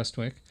here at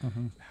Prestwick.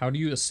 How do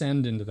you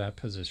ascend into that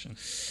position?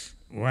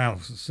 Well,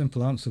 the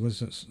simple answer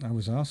was that I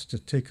was asked to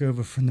take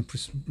over from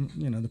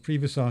the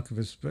previous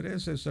archivist, but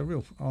it's a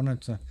real honour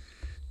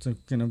to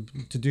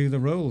do the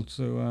role.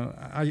 So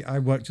I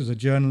worked as a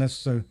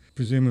journalist, so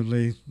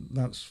presumably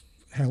that's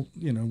helped.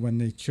 When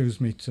they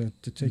chose me to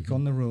take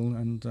on the role,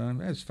 and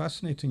it's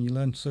fascinating. You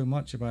learn so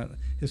much about the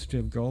history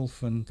of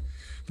golf and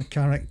the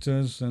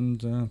characters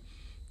and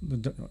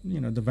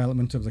the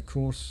development of the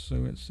course.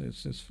 So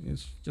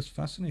it's just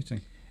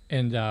fascinating.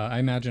 And I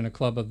imagine a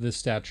club of this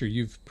stature,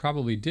 you've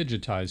probably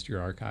digitized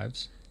your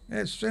archives.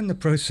 It's in the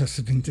process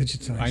of being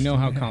digitized. I know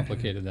how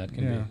complicated that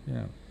can be.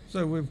 Yeah.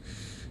 So we've,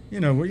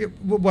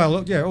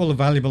 all the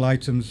valuable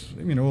items,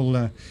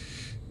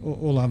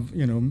 all our,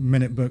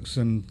 minute books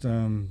and,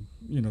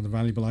 the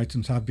valuable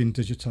items have been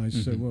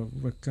digitized. So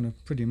we're kind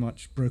of pretty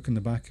much broken the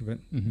back of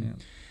it. Yeah.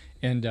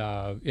 And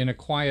in a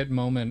quiet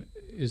moment,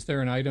 is there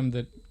an item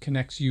that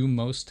connects you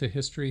most to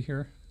history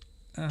here?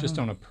 Just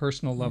on a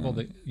personal level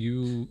that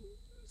you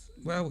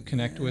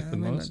connect with the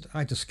most?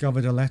 I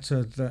discovered a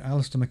letter that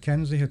Alistair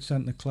Mackenzie had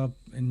sent the club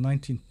in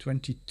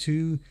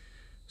 1922.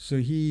 So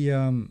he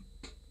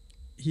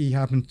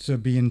happened to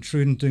be in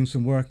Troon doing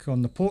some work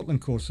on the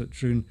Portland course at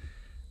Troon,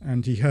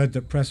 and he heard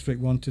that Prestwick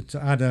wanted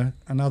to add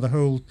another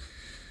hole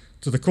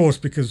to the course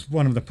because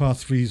one of the par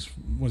 3s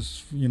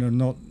was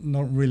not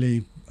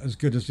really as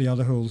good as the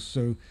other holes.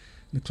 So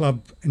the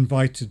club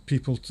invited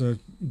people to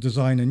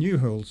design a new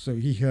hole. So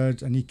he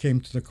heard and he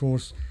came to the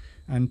course,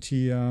 and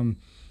he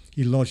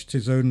lodged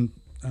his own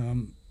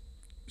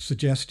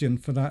suggestion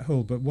for that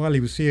hole. But while he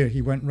was here,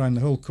 he went round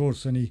the whole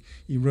course and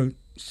he wrote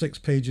 6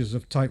 pages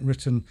of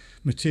typewritten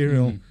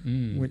material,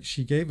 which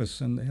he gave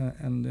us.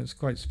 And it's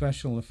quite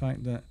special, the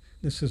fact that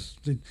this is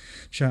the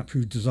chap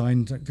who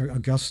designed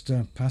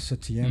Augusta, Paso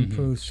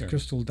Tiempo,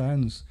 Crystal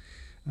Downs.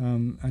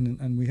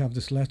 And we have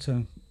this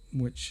letter,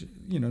 which,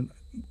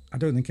 I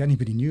don't think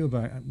anybody knew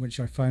about, which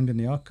I found in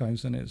the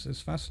archives, and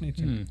it's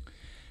fascinating.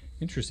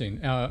 Interesting.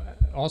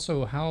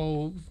 Also,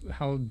 how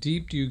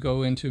deep do you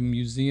go into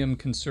museum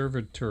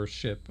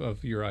conservatorship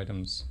of your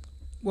items?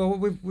 Well,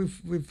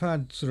 we've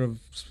had sort of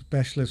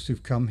specialists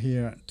who've come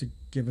here to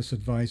give us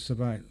advice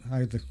about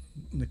how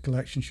the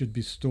collection should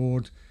be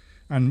stored,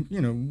 and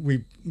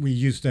we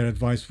used their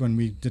advice when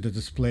we did a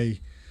display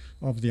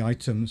of the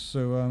items.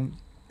 So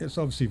it's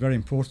obviously very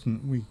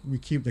important we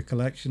keep the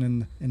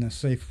collection in a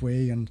safe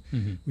way, and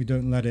we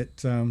don't let it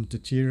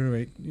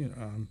deteriorate.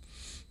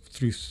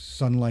 Through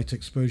sunlight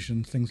exposure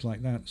and things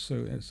like that.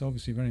 So it's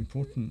obviously very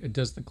important.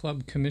 Does the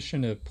club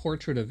commission a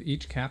portrait of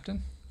each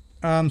captain?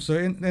 So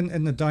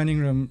in the dining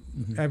room,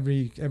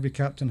 every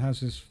captain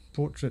has his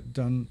portrait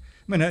done.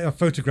 I mean, a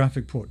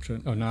photographic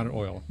portrait. Oh, not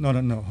oil. Not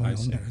oil. I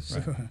see. No.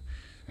 So,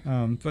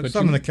 But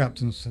some of the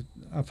captains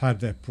have had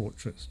their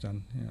portraits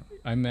done. Yeah.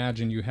 I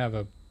imagine you have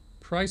a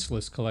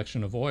priceless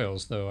collection of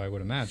oils, though, I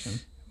would imagine.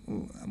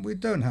 We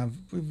don't have.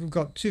 We've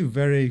got two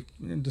very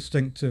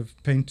distinctive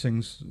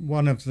paintings.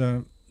 One of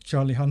the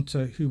Charlie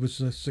Hunter, who was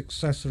the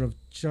successor of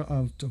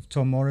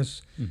Tom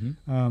Morris.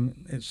 Mm-hmm.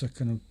 It's a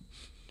kind of,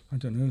 I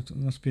don't know, it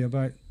must be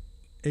about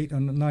 8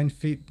 or 9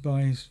 feet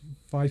by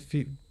 5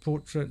 feet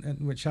portrait,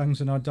 which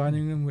hangs in our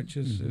dining room, which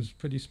is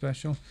pretty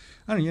special.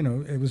 And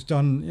it was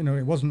done.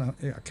 It wasn't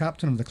a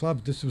captain of the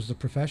club. This was a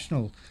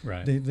professional.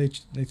 Right. They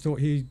thought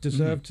he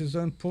deserved his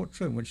own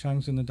portrait, which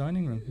hangs in the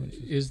dining room.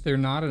 Is there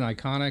not an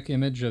iconic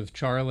image of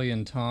Charlie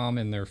and Tom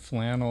in their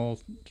flannel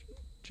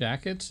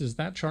jackets? Is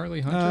that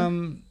Charlie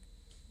Hunter?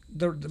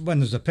 When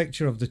there's a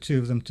picture of the two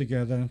of them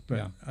together,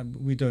 but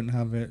we don't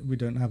have it. We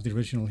don't have the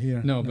original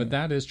here. No, but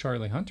that is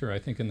Charlie Hunter, I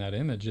think, in that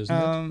image, isn't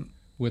it?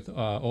 With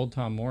old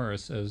Tom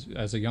Morris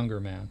as a younger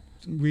man.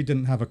 We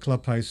didn't have a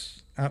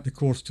clubhouse at the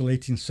course till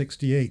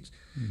 1868,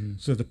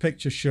 so the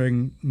picture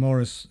showing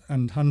Morris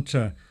and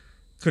Hunter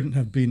couldn't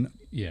have been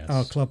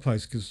our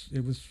clubhouse, because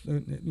it was,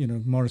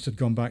 Morris had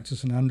gone back to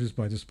St Andrews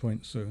by this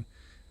point, so.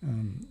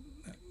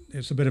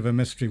 It's a bit of a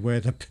mystery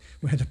where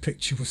the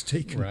picture was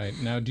taken. Right.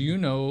 Now, do you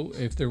know,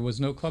 if there was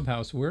no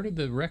clubhouse, where did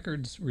the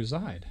records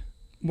reside?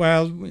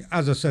 Well,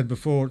 as I said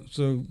before,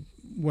 so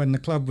when the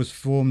club was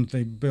formed,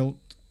 they bought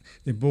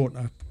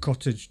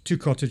two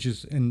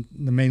cottages in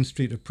the main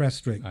street of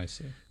Prestwick. I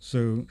see.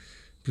 So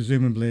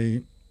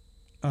presumably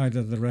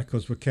either the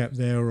records were kept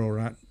there or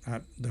at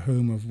the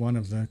home of one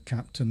of the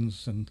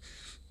captains.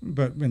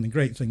 But the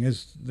great thing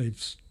is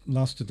they've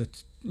lasted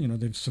it.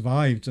 They've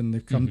survived and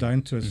they've come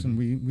down to us, and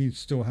we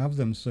still have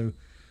them. So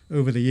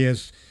over the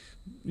years,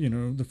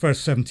 the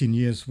first 17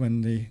 years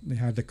when they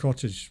had the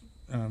cottage,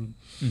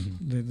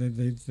 they've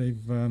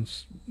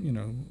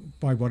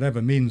by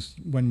whatever means,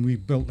 when we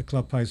built the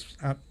clubhouse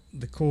at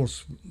the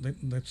course,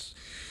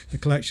 the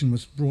collection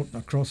was brought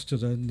across to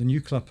the new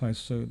clubhouse,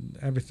 so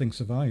everything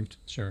survived.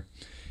 Sure.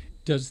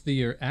 Does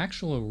the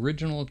actual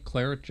original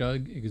claret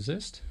jug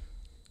exist?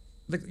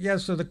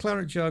 So the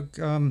claret jug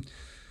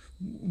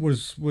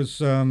was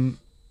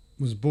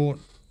bought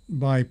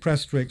by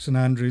Prestwick, St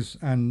Andrews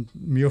and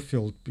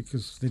Muirfield,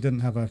 because they didn't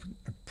have a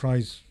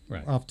prize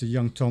after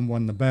young Tom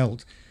won the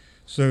belt.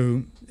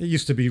 So it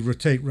used to be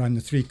rotate around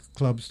the three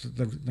clubs,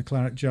 the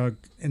claret jug.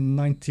 In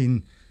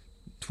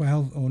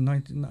 1912 or I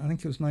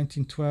think it was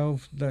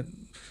 1912, that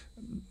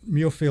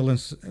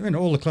Muirfield and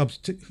all the clubs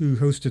who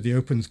hosted the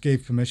Opens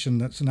gave permission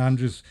that St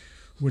Andrews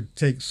would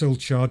take sole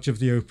charge of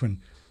the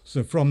Open.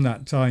 So from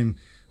that time,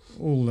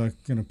 all the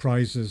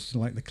prizes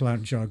like the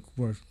claret jug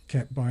were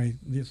kept by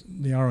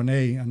the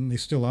R&A, and they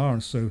still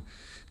are. So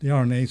the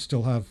R&A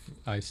still have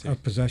a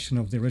possession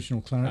of the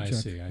original claret jug.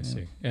 I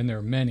see. And there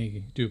are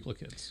many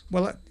duplicates.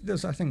 Well,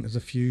 I think there's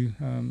a few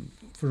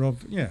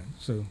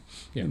So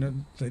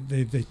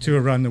they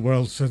tour around the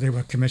world, so they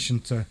were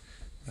commissioned to.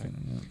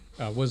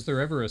 Was there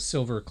ever a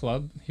silver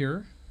club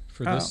here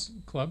for this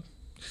club?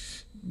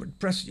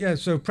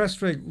 So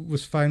Prestwick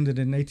was founded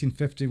in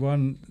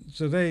 1851.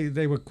 So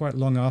they were quite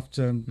long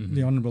after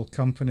the Honourable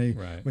Company,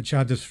 which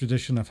had this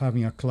tradition of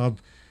having a club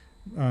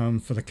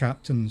for the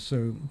captain.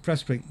 So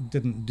Prestwick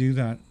didn't do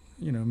that.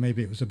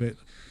 Maybe it was a bit,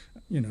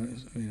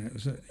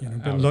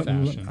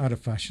 out of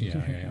fashion.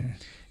 Yeah.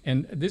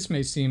 And this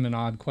may seem an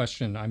odd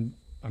question.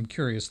 I'm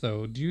curious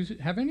though. Do you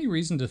have any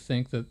reason to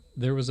think that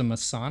there was a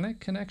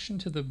Masonic connection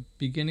to the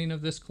beginning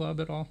of this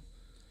club at all?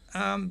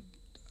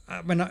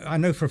 I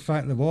know for a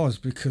fact there was,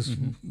 because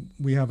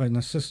we have an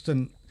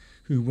assistant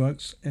who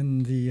works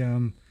in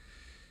the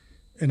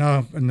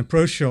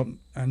pro shop,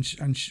 and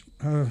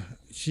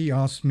she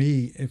asked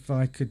me if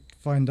I could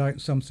find out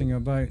something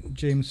about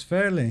James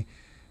Fairley,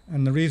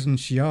 and the reason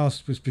she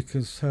asked was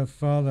because her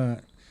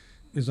father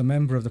is a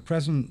member of the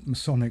present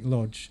Masonic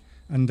Lodge,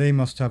 and they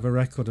must have a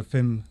record of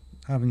him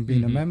having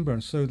been a member.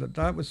 So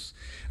that was,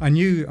 I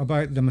knew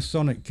about the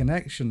Masonic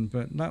connection,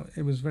 but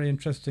it was very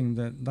interesting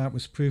that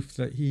was proof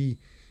that he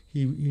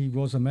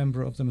was a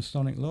member of the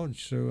Masonic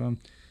Lodge. So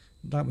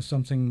that was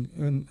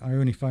something I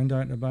only found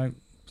out about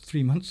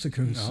 3 months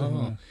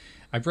ago.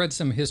 I've read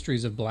some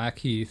histories of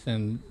Blackheath,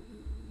 and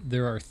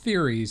there are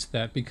theories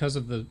that because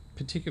of the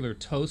particular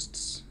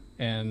toasts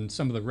and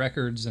some of the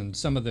records and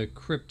some of the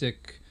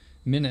cryptic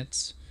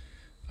minutes,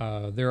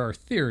 there are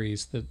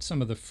theories that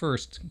some of the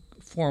first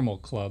formal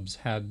clubs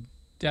had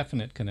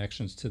definite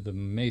connections to the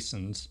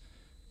Masons,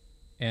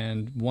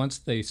 and once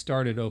they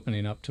started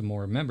opening up to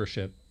more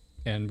membership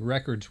and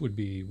records would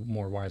be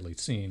more widely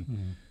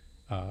seen,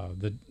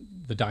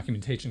 the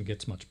documentation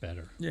gets much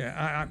better.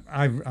 Yeah,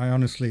 I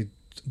honestly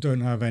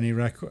don't have any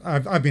record.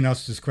 I've been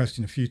asked this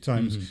question a few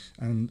times,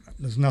 and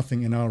there's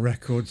nothing in our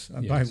records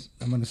about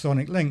a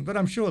Masonic link. But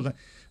I'm sure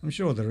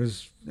there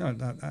is. I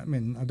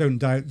don't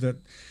doubt that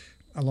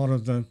a lot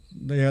of the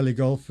early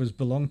golfers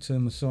belong to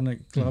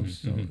Masonic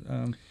clubs.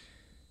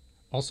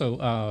 Also,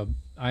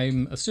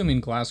 I'm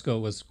assuming Glasgow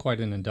was quite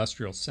an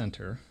industrial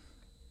center.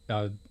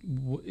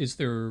 Is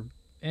there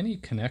any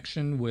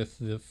connection with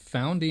the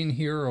founding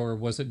here, or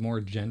was it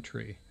more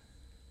gentry?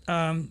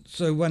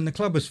 So when the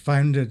club was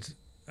founded,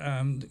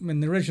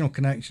 the original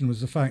connection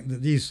was the fact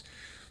that these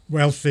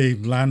wealthy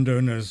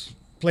landowners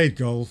played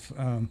golf.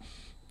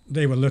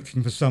 They were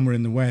looking for somewhere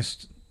in the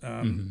West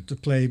to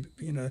play.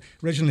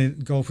 Originally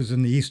golf was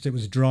in the East. It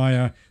was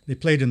drier. They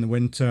played in the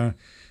winter.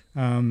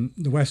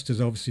 The West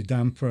is obviously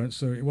damper,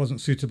 so it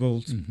wasn't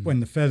suitable. When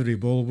the feathery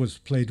ball was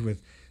played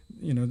with,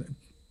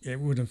 it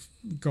would have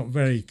got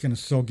very kind of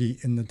soggy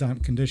in the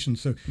damp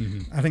conditions. So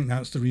I think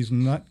that's the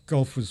reason that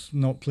golf was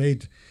not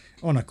played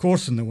on a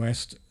course in the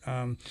West.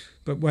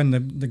 But when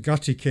the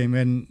gutty came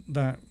in,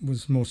 that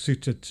was more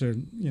suited to,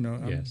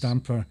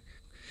 damper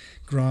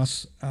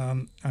grass.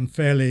 And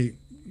Fairley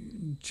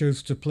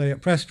chose to play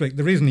at Prestwick.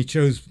 The reason he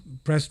chose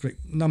Prestwick,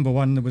 number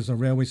one, there was a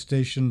railway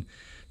station.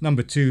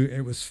 Number two,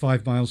 it was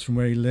 5 miles from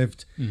where he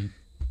lived.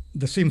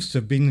 There seems to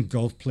have been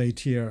golf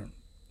played here,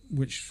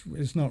 which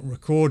is not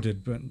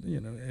recorded, but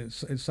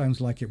it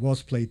sounds like it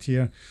was played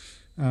here.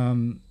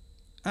 And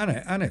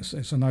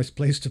it's a nice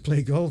place to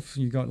play golf.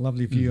 You got a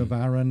lovely view of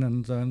Arran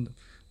and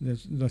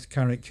there's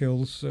Carrick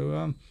Hills.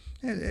 So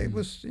it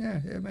was,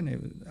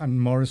 and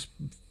Morris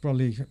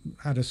probably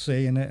had a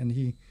say in it, and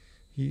he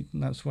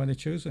that's why they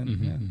chose it.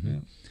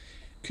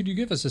 Could you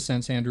give us a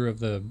sense, Andrew, of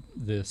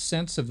the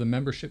sense of the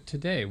membership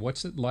today?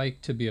 What's it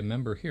like to be a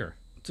member here?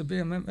 To be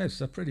a member,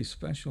 it's a pretty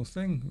special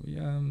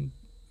thing.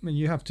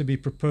 You have to be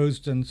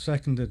proposed and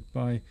seconded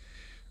by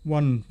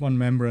one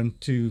member and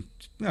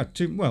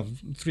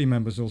three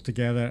members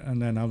altogether,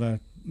 and then other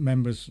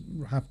members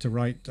have to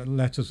write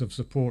letters of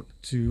support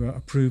to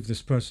approve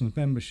this person's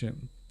membership.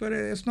 But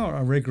it's not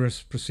a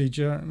rigorous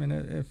procedure.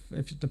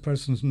 If the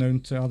person's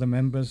known to other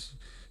members,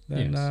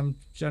 then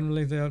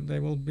generally they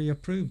will be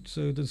approved.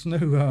 So there's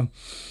no,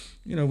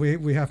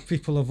 we have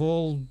people of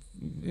all,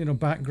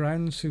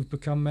 backgrounds who've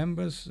become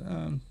members.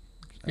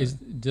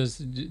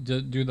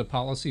 Do the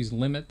policies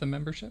limit the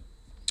membership?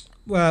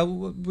 Well,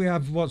 we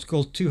have what's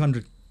called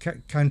 200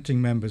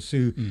 counting members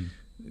who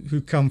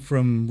come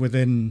from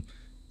within,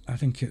 I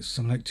think it's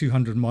something like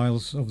 200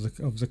 miles of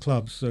the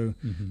club. So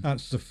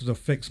that's the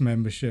fixed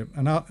membership.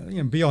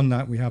 And beyond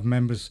that, we have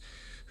members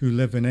who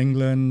live in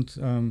England.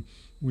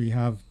 We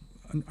have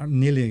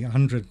nearly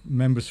 100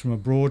 members from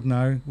abroad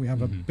now. We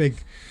have a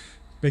big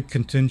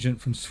contingent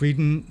from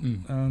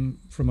Sweden,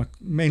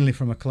 mainly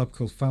from a club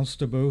called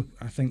Falsterbo.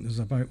 I think there's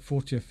about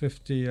 40 or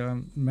 50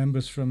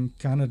 members from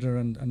Canada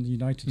and the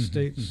United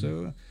States.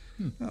 So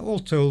all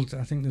told,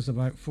 I think there's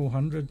about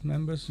 400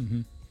 members.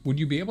 Would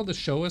you be able to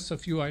show us a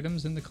few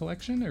items in the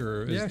collection,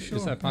 or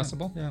is that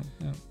possible? Yeah.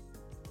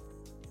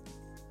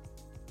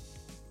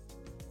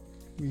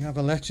 We have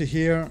a letter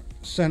here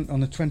sent on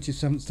the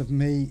 27th of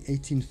May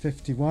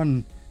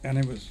 1851, and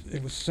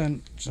it was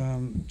sent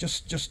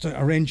just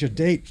to arrange a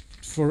date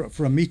for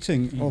a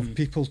meeting of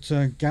people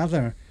to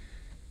gather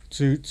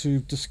to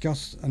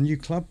discuss a new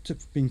club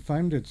being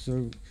founded.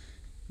 So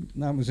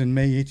that was in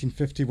May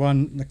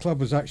 1851. The club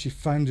was actually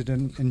founded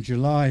in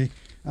July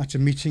at a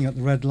meeting at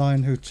the Red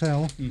Lion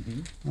Hotel.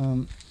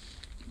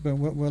 But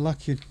we're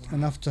lucky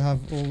enough to have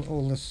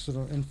all this sort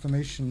of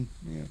information.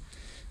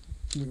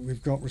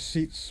 We've got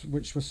receipts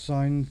which were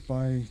signed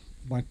by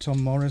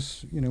Tom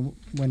Morris,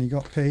 when he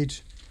got paid.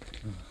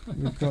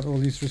 We've got all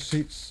these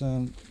receipts,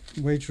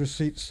 wage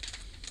receipts.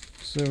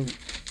 So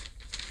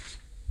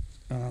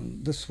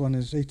this one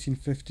is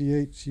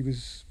 1858. He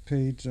was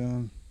paid.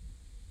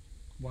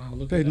 Wow!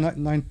 Look paid at that.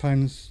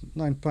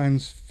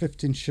 £9,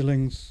 15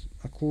 shillings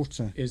a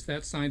quarter. Is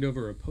that signed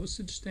over a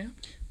postage stamp?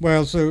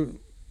 Well, so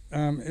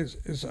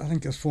it's I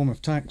think it's a form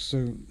of tax.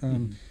 So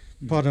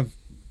part of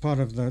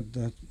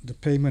the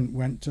payment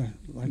went to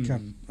like a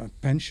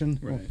pension.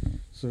 Right.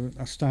 So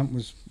a stamp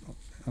was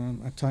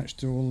attached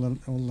to all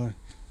the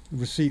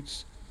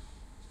receipts.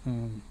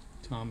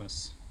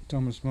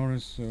 Thomas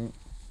Morris. So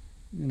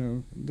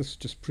this is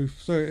just proof.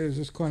 So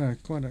it's quite a.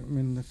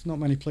 There's not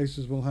many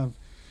places will have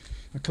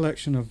a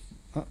collection of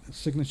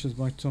signatures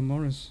by Tom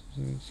Morris.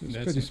 So it's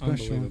That's pretty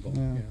special. Unbelievable.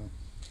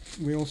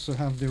 Yeah. We also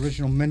have the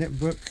original minute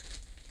book.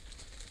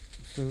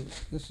 So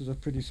this is a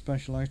pretty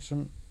special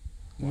item.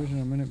 The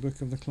original minute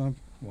book of the club.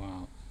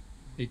 Wow.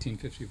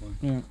 1851.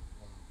 Yeah.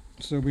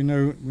 So we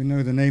know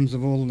the names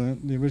of all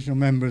the original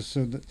members.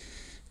 So that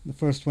the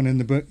first one in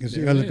the book is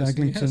the Earl of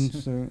Eglinton.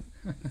 Yes. So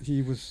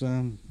he was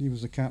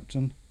the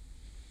captain.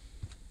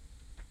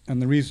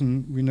 And the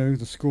reason we know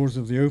the scores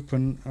of the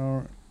Open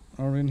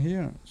are in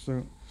here.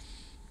 So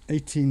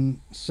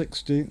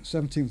 1860,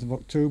 17th of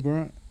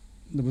October,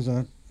 there was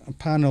a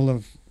panel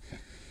of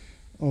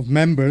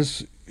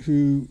members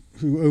who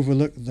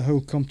overlooked the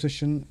whole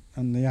competition,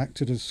 and they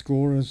acted as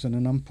scorers and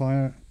an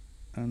umpire,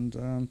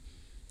 and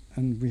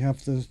we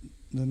have the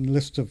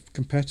list of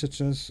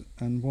competitors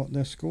and what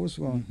their scores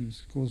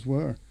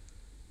were.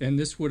 And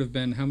this would have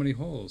been how many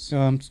holes?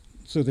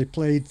 So they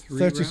played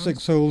 36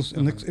 rounds? holes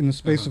in the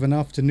space of an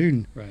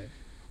afternoon. Right.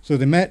 So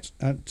they met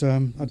at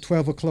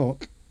 12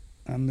 o'clock,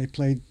 and they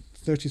played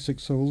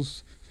 36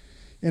 holes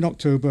in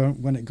October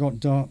when it got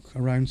dark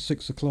around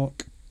 6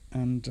 o'clock.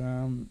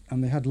 and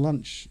they had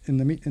lunch in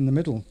the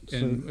middle.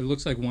 And it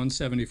looks like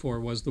 174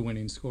 was the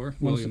winning score.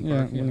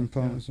 William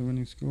Park was the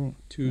winning score.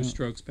 2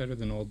 strokes better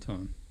than Old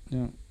Tom.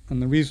 Yeah,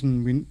 and the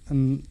reason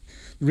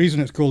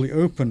it's called the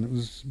Open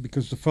was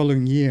because the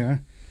following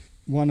year,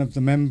 one of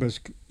the members,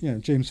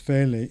 James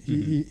Fairley,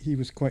 he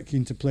was quite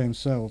keen to play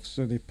himself,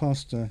 so they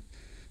passed a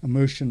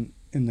motion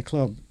in the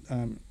club.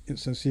 It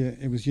says here,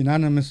 it was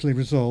unanimously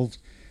resolved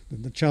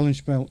that the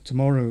challenge belt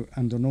tomorrow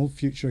and on all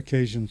future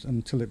occasions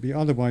until it be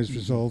otherwise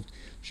resolved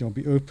shall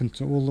be open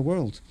to all the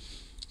world.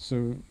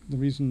 So the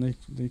reason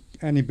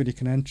anybody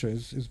can enter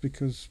is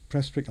because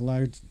Prestwick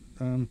allowed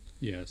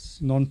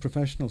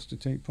non-professionals to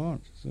take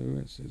part. So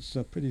it's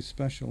pretty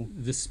special.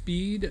 The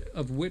speed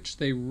of which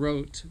they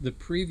wrote the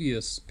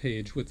previous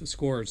page with the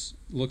scores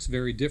looks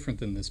very different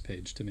than this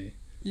page to me.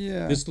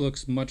 Yeah. This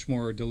looks much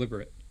more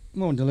deliberate.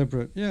 More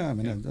deliberate, yeah. I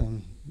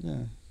mean,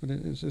 but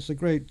it's a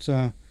great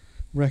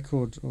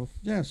record of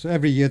So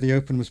every year the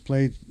Open was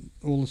played,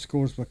 all the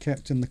scores were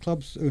kept in the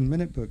club's own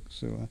minute book.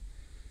 So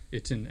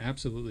it's in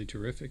absolutely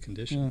terrific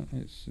condition.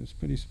 Yeah, it's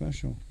pretty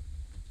special.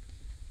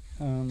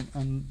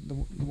 And the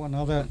one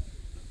other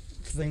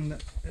thing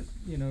that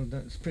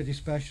that's pretty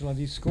special are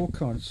these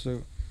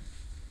scorecards.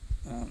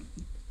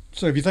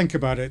 So if you think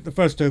about it, the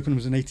first Open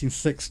was in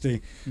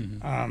 1860.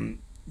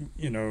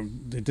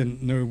 They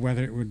didn't know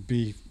whether it would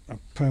be a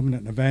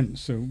permanent event,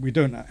 so we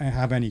don't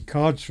have any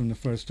cards from the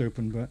first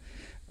Open. But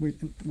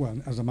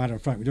as a matter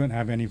of fact, we don't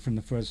have any from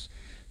the first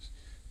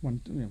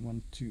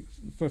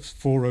first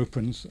 4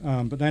 Opens.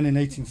 But then in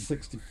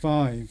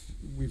 1865,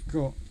 we've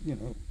got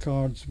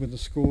cards with the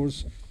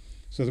scores.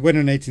 So the winner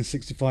in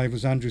 1865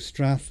 was Andrew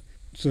Strath.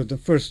 So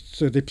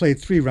they played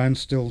 3 rounds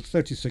still,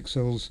 36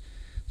 holes.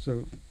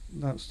 So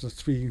that's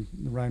the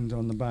round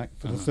on the back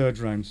for the third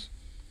rounds.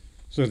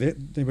 So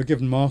they were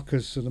given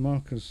markers, so the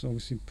markers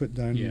obviously put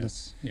down.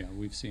 Yes,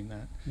 we've seen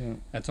that. Yeah,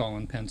 that's all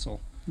in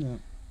pencil. Yeah,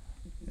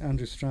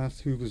 Andrew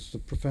Strath, who was the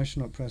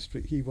professional at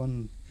Prestwick, he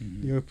won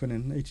the Open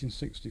in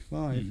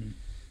 1865,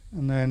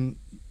 and then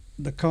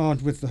the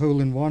card with the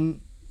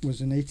hole-in-one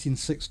was in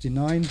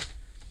 1869,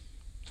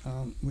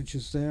 which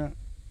is there,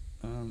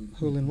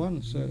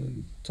 hole-in-one. So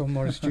Tom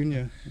Morris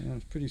Jr.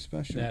 It's pretty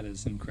special. That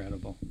is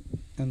incredible.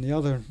 And the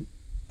other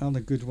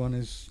good one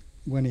is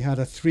when he had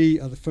a 3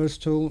 at the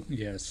first hole.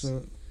 Yes.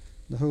 So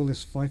the hole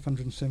is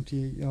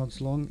 578 yards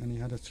long, and he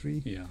had a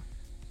 3. Yeah.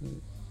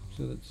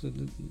 So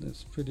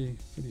that's pretty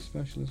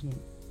special, isn't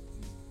it?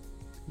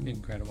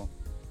 Incredible.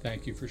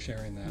 Thank you for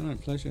sharing that. My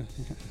pleasure.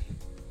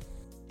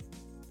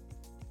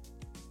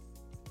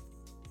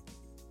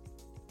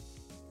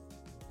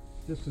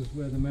 This is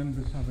where the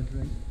members have a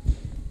drink.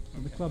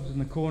 The club's in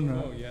the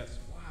corner. Oh yes.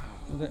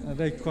 Are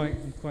they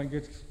quite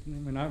good?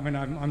 I'm not.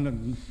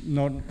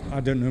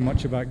 I don't know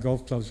much about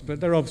golf clubs, but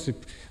they're obviously.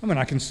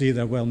 I can see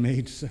they're well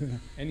made. So.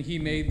 And he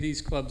made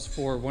these clubs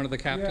for one of the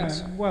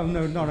captains. Yeah, well,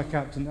 no, not a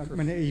captain.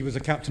 He was a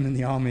captain in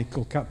the army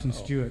called Captain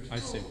Stewart. I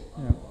see.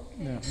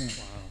 Yeah. Wow.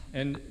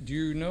 And do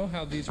you know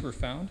how these were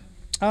found?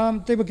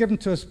 They were given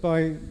to us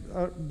by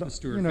the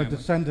Stewart family.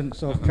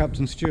 Descendants of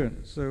Captain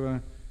Stewart. So,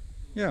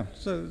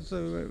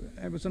 So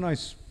it was a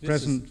nice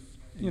present,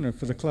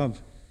 for the club.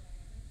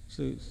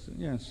 So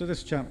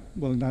this chap,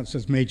 well, that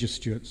says Major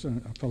Stewart, so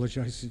I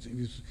apologise.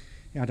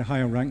 He had a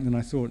higher rank than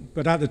I thought.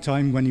 But at the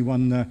time when he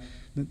won the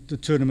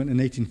tournament in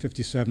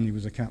 1857, he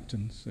was a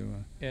captain. So.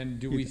 And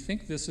do we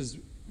think this is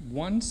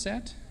one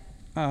set?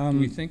 Do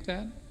we think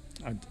that?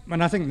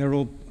 I think they're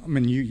all.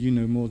 You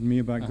know more than me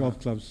about golf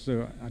clubs,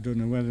 so I don't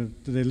know whether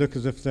do they look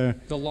as if they're.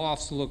 The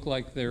lofts look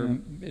like they're.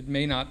 It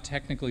may not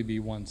technically be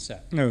one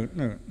set. No.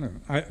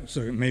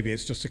 So maybe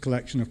it's just a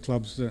collection of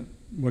clubs that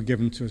were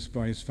given to us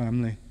by his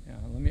family.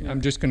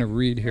 I'm just going to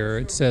read here.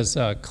 It says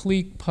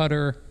cleek,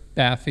 putter,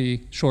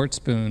 baffy, short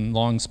spoon,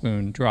 long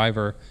spoon,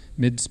 driver,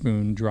 mid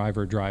spoon,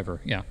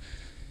 driver. Yeah.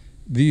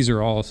 These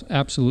are all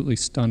absolutely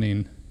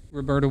stunning.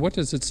 Roberta, what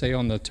does it say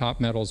on the top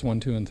medals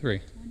 1, 2, and 3?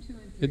 1, 2,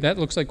 and 3. That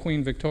looks like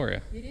Queen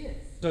Victoria. It is.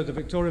 So the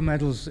Victoria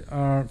medals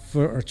are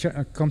for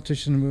a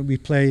competition we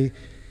play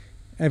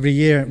every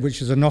year,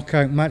 which is a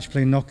match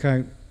play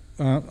knockout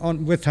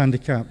with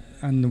handicap,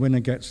 and the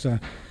winner gets a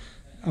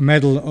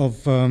medal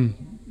of.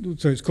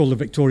 So it's called the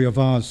Victoria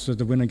Vase. So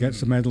the winner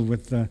gets a medal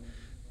with the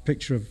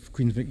picture of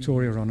Queen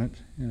Victoria on it.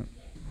 Yeah.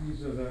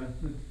 These are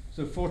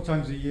so 4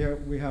 times a year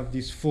we have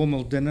these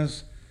formal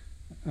dinners.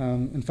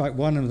 In fact,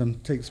 one of them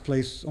takes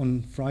place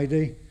on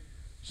Friday.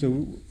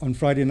 So on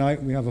Friday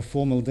night we have a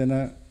formal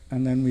dinner,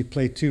 and then we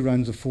play 2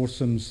 rounds of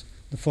foursomes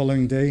the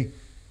following day.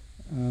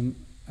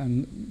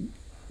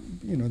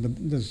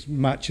 There's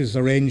matches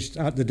arranged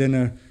at the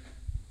dinner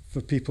for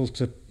people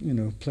to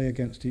play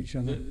against each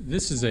other.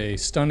 This is a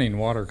stunning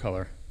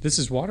watercolor. This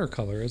is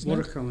watercolor, isn't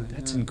watercolor, it?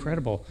 That's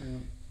incredible. Yeah.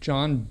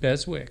 John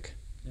Beswick.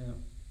 Yeah.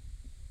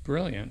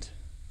 Brilliant.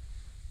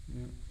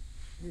 Yeah.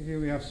 Here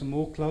we have some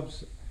more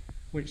clubs.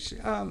 which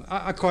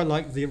I quite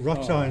like the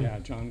Rotine. Yeah,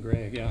 John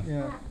Gray, yeah.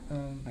 Yeah.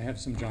 I have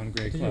some John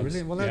Gray Yeah, clubs.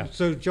 really? Well, yeah.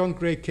 so John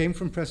Gray came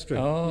from Prestwick.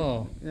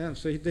 Oh. Yeah,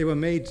 so they were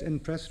made in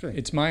Prestwick.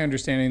 It's my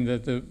understanding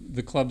that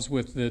the clubs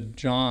with the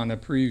John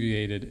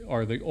abbreviated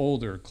are the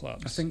older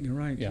clubs. I think you're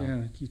right.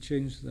 Yeah, you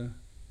changed the.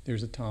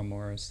 There's a Tom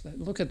Morris.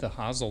 Look at the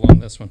hosel on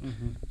this one.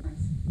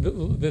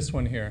 Mm-hmm. This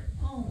one here.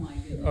 Oh my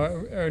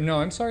goodness. No,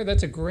 I'm sorry.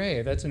 That's a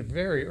gray. That's a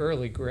very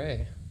early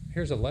gray.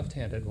 Here's a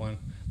left-handed one.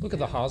 Look at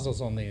the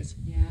hosels on these.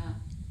 Yeah,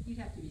 you'd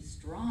have to be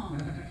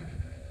strong.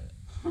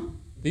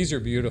 These are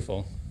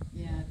beautiful.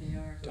 Yeah, they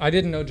are. I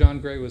didn't know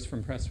John Gray was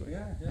from Prestwick.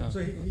 Yeah.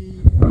 So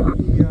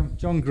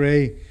John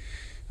Gray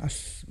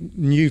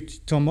knew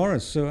Tom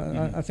Morris, so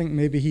I think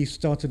maybe he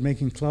started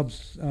making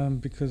clubs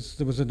because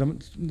there was the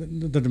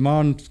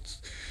demand,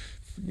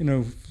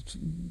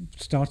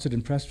 started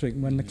in Prestwick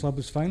when the club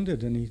was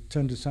founded, and he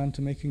turned his hand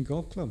to making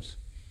golf clubs.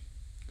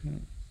 Yeah.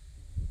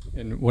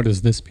 And what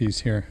is this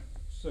piece here?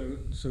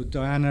 So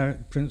Diana,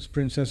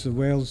 Princess of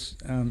Wales,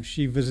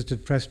 she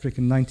visited Prestwick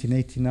in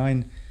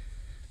 1989.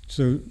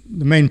 So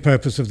the main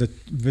purpose of the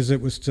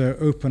visit was to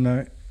open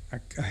a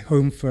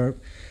home for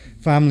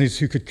families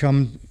who could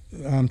come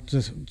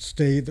to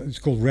stay. It's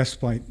called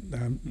respite.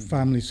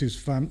 Families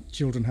whose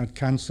children had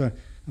cancer,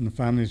 and the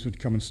families would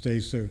come and stay.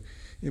 So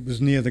it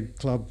was near the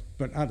club,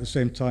 but at the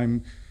same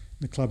time,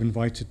 the club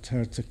invited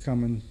her to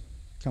come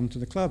to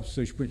the club,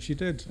 which she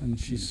did, and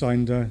she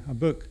signed a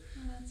book.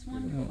 Oh, that's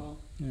wonderful.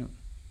 Yeah.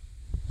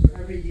 So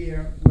every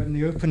year when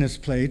the Open is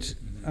played,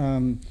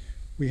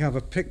 we have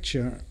a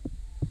picture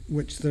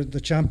which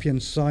the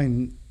champions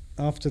sign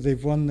after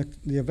they've won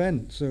the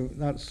event. So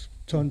that's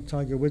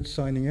Tiger Woods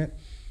signing it.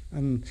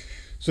 And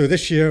so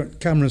this year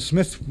Cameron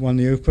Smith won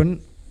the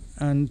Open,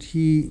 and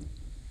he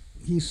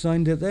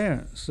signed it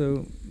there.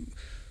 So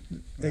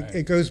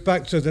it goes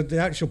back to that the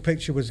actual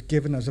picture was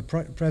given as a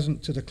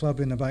present to the club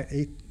in about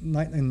in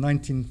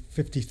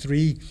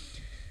 1953,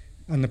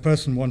 and the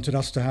person wanted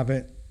us to have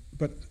it.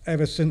 But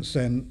ever since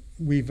then,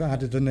 we've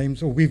added the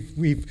names, or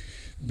we've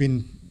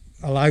been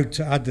allowed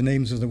to add the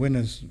names of the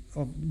winners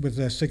with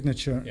their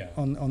signature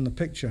on the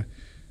picture.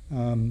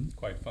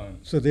 Quite fun.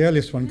 So the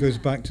earliest one goes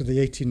back to the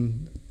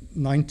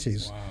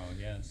 1890s. Wow,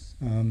 yes.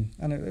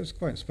 And it was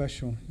quite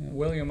special. Yeah.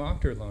 William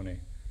Ochterlony,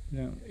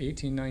 Yeah.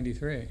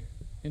 1893.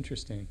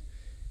 Interesting.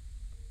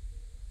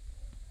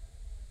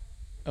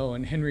 Oh,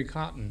 and Henry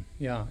Cotton.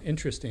 Yeah,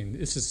 interesting.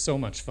 This is so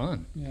much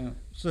fun. Yeah.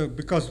 So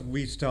because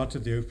we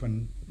started the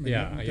Open,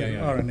 Yeah.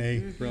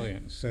 RNA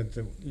Brilliant. said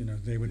that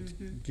they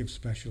would give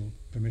special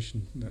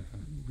permission that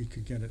we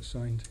could get it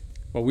signed.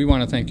 Well, we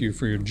want to thank you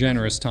for your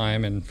generous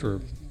time and for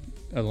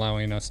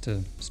allowing us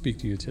to speak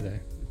to you today.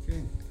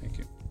 Okay. Thank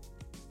you.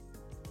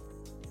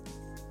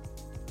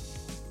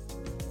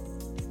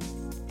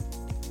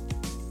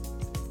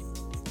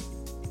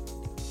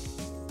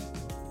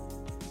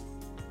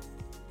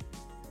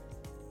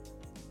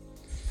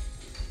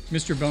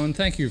 Mr. Bone,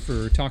 thank you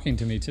for talking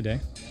to me today.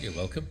 You're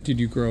welcome. Did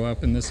you grow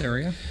up in this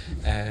area?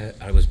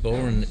 I was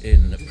born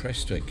in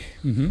Prestwick,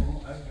 Mm-hmm.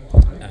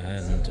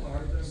 and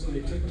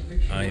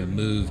I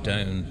moved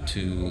down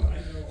to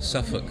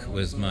Suffolk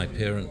with my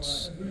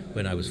parents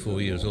when I was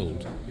 4 years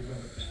old,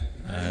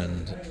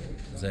 and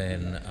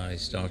then I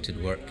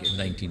started work in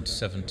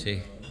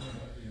 1970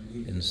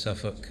 in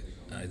Suffolk.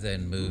 I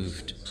then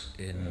moved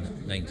in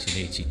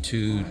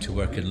 1982 to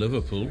work in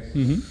Liverpool,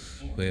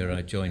 where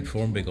I joined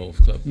Formby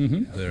Golf Club,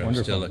 where I'm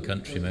still a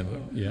country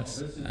member.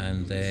 Yes.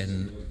 And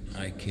then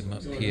I came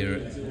up here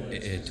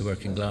to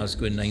work in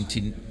Glasgow in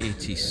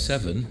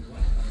 1987,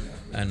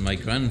 and my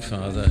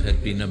grandfather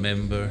had been a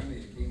member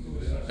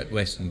at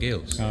Western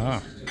Gailes.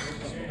 Ah.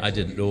 I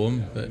didn't know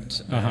him,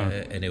 but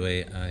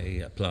anyway,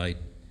 I applied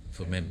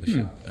for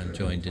membership and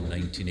joined in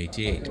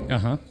 1988.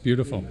 Uh-huh.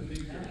 Beautiful.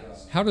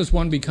 How does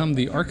one become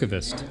the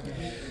archivist?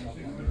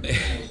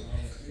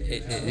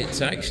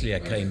 It's actually a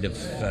kind of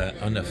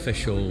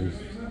unofficial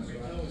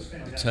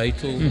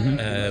title.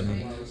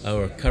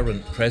 Our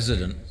current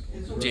president,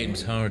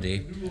 James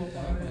Hardy,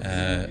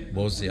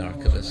 was the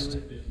archivist,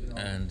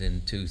 and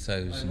in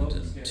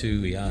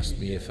 2002 he asked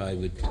me if I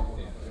would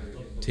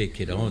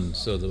take it on,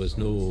 so there was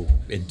no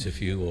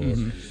interview or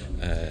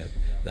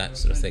that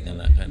sort of thing.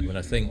 And when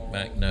I think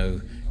back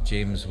now,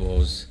 James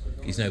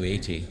he's now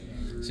 80,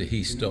 so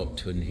he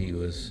stopped when he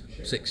was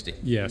 60.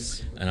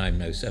 Yes. And I'm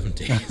now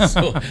 70,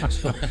 so I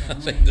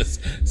think there's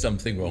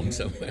something wrong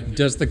somewhere.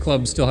 Does the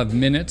club still have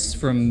minutes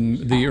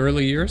from the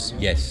early years?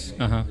 Yes.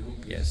 Uh-huh.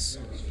 Yes.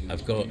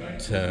 I've got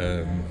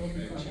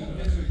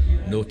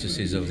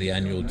notices of the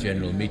annual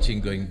general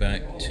meeting going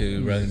back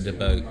to round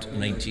about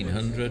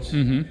 1900,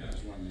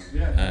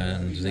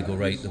 and they go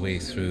right the way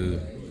through.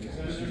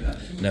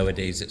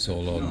 Nowadays it's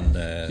all on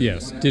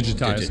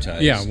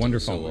digitized. Yeah,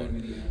 wonderful. So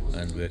on.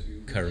 And we're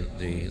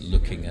currently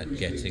looking at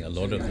getting a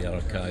lot of the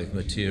archive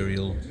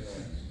material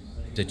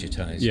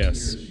digitized.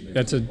 Yes.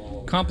 That's a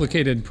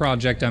complicated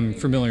project. I'm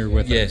familiar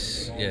with it.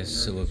 Yes.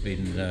 So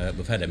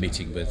we've had a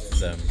meeting with.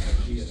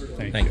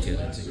 Thank you.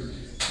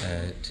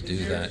 To do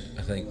that,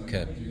 I think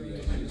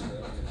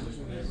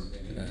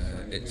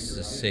It's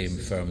the same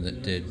firm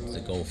that did the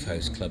Golf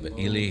House Club at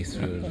Ely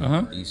through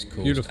the East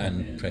Coast Beautiful.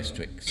 and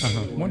Prestwick.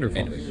 Wonderful.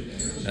 Anyway,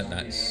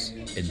 that's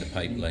in the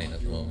pipeline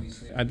at the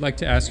moment. I'd like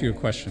to ask you a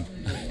question.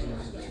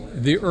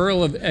 The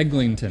Earl of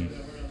Eglinton.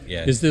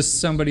 Yeah. Is this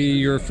somebody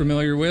you're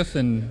familiar with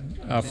and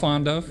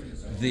fond of?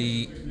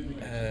 The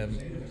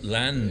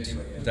land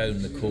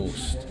down the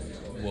coast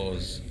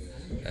was,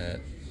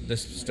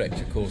 this stretch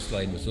of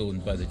coastline was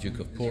owned by the Duke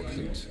of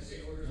Portland,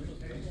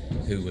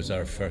 who was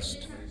our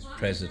first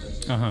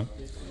president.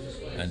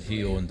 And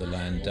he owned the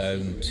land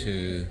down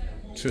to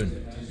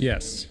Troon.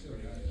 Yes.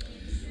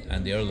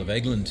 And the Earl of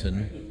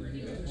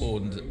Eglinton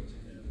owned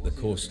the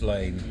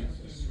coastline,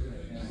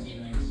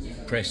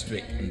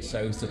 Prestwick and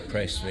south of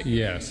Prestwick,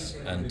 Yes.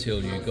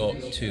 until you got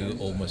to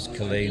almost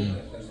Culzean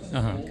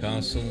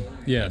Castle.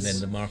 Yes. And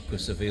then the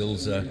Marquis of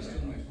Ailsa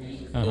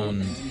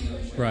owned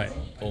Right.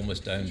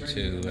 almost down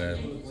to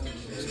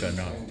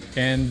Stranraer.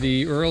 And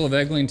the Earl of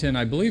Eglinton,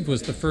 I believe,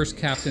 was the first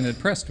captain at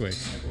Prestwick.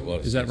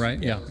 Was, Is that yes.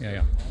 right?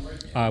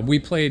 Yeah. We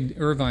played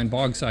Irvine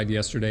Bogside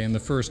yesterday, and the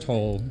first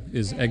hole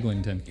is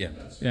Eglinton. Yeah.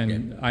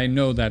 And I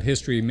know that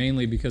history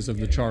mainly because of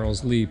the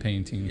Charles Lee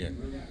painting Yeah.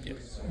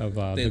 of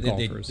the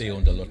golfers. They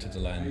owned a lot of the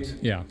land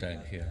Yeah.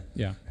 down here.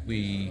 Yeah.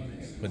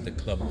 When the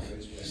club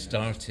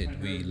started,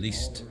 we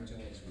leased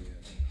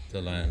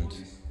the land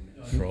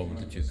from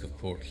the Duke of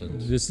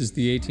Portland. This is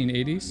the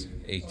 1880s?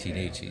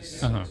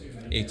 1880s.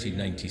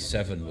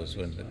 1897 was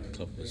when the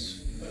club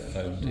was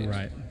founded.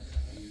 Right.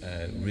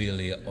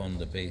 Really on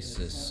the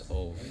basis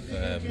of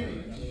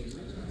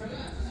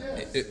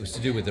it was to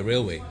do with the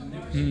railway.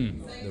 The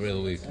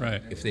railway,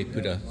 Right. if they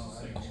put a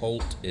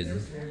halt in,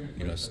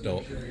 a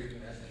stop.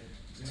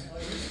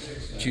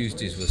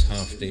 Tuesdays was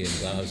half day in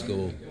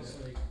Glasgow,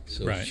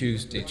 so Right.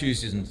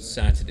 Tuesdays and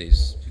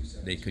Saturdays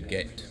they could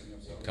get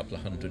a couple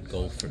of hundred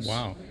golfers.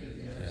 Wow.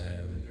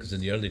 Because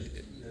in the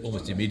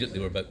almost immediately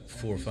there were about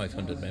 400 or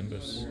 500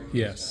 members.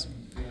 Yes.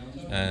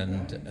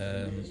 And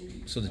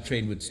so the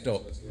train would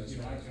stop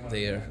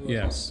there.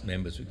 Yes.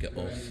 Members would get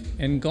off.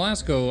 And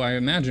Glasgow, I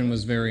imagine,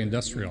 was very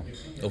industrial.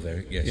 Oh,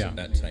 very, yes, Yeah. at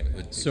that time it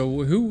would be.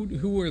 So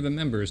who were the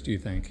members, do you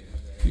think?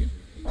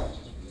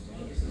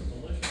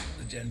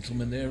 The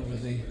gentlemen there, were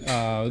they?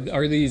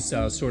 Are these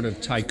sort of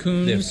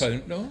tycoons?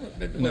 They're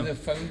they're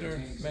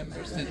founder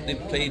members. They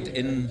played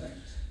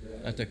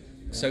at the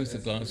south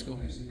of Glasgow,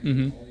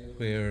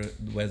 where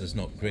the weather's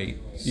not great.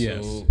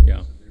 Yes. So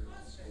Yeah.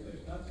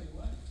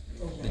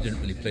 they didn't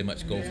really play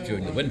much golf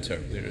during the winter,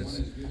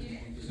 whereas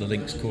the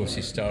links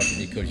courses started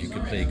because you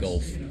could play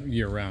golf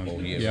Year round.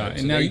 all year Yeah.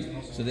 round. And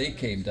So they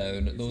came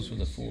down. Those were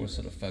the four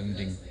sort of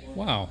founding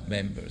wow.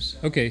 members.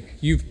 Okay,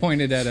 you've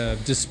pointed at a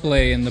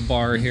display in the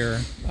bar here,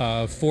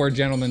 4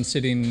 gentlemen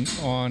sitting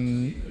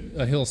on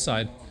a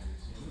hillside.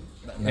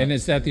 And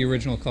is that the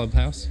original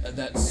clubhouse?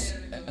 That's,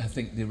 I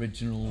think, the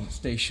original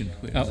station.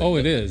 Where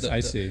it is. I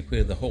see.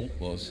 Where the halt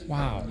was.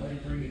 Wow.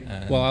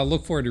 Well, I'll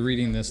look forward to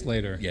reading this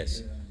later.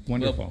 Yes.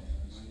 Wonderful. Well,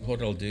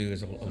 what I'll do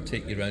is I'll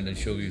take you around and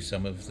show you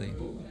some of the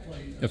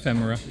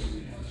Ephemera.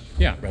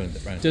 Yeah. round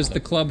Does the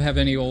club have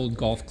any old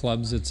golf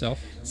clubs itself?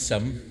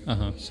 some.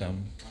 Uh-huh.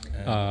 Some.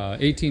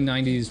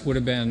 1890s would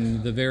have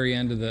been the very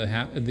end of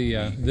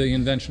the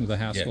invention of the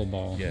Haskell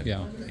ball.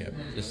 Yeah.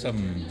 There's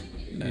some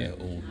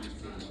old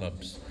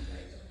clubs.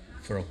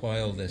 For a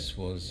while, this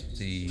was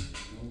the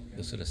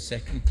sort of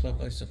second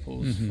club, I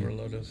suppose, for a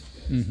lot of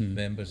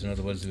members. In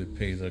other words, they would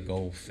play their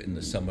golf in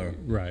the summer,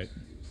 Right.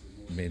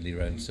 mainly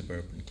around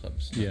suburban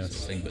clubs. That Yes. sort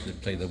of thing, but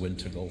they'd play their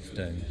winter golf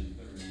down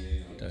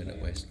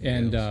at West.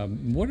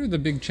 And what are the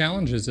big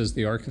challenges as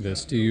the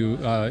archivist? Do you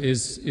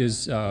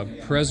is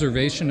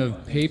preservation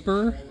of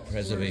paper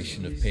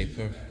Preservation of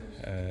paper.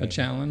 a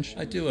challenge?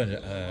 I do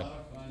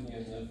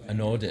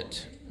an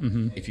audit,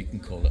 if you can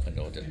call it an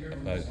audit,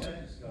 about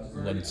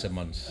once a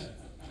month.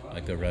 I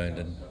go around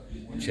and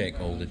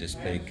check all the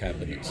display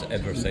cabinets,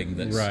 everything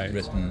that's Right.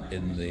 written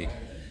in the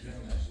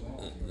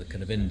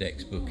kind of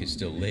index book is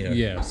still there.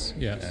 Yes.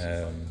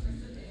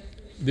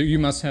 You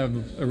must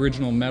have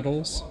original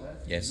medals.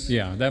 Yes.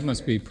 Yeah, that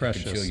must be I can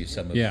precious. show you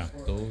some of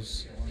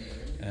those.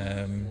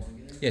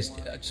 Yes,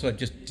 so I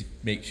just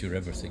make sure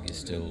everything is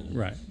still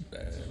Right.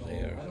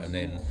 there, and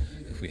then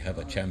if we have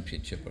a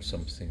championship or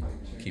something,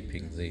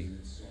 keeping the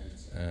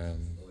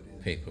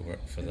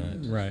paperwork for that.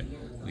 Right.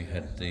 We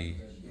had the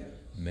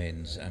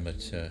men's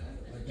amateur,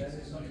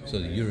 so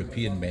the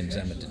European Men's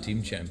Amateur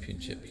Team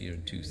Championship here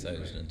in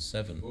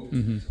 2007,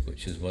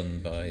 which was won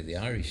by the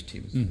Irish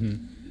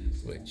team,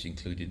 which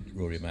included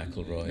Rory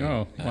McIlroy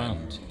Oh, wow.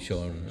 and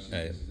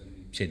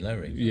Shane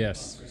Lowry.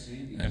 Yes.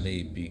 And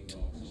they beat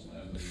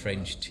the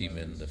French team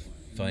in the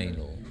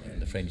final,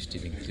 and the French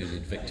team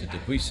included Victor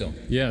Dubuisson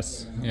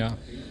Yes. Yeah.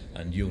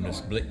 and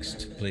Jonas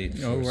Blixt played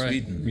for Oh, right.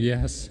 Sweden,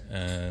 Yes.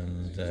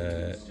 and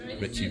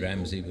Richie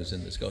Ramsey was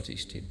in the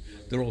Scottish team.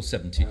 They're all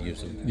 17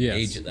 years of Yes.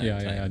 age at that yeah.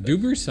 time. Yeah. but-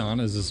 Dubuisson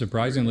is a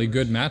surprisingly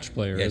good match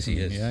player. Yes, he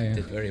isn't is. Yeah.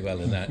 Did very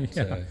well in that.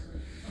 Yeah.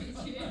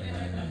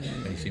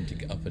 He seemed to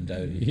get up and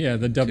down. Yeah,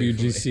 the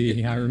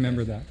WGC. I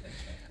remember that.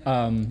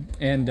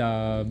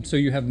 So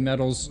you have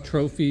medals,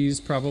 trophies,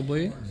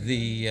 probably.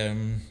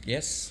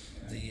 Yes,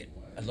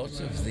 a lot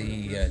of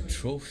the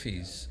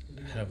trophies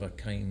have a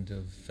kind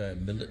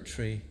of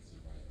military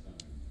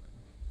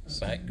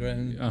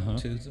background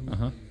to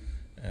them.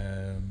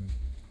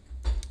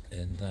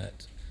 In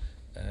that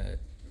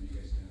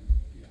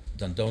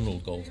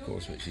Dundonald Golf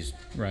Course, which is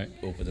Right.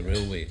 over the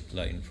railway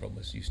line from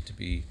us, used to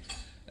be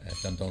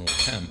Dundonald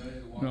Camp,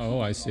 Oh,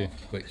 I see.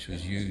 which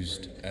was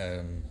used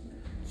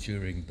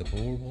during the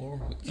Boer War,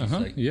 which is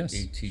like Yes.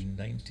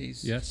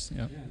 1890s. Yes.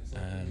 Yeah.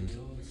 And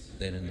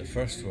then in the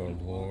First World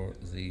War,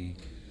 the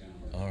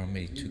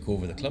army took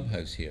over the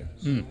clubhouse here.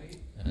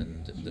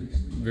 And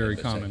Very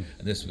common.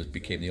 And this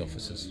became the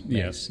officers'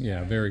 Yes.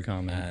 Yeah. Very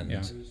common. and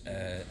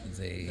Yeah.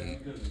 they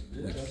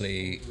would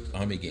play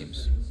army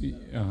games.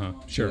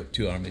 Sure.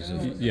 Two armies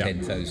of Yeah.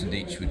 10,000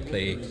 each would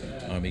play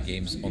army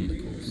games on the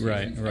course.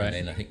 Right, right. And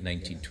then I think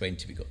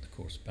 1920 we got the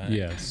course back.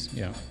 Yes.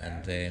 Yeah.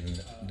 And then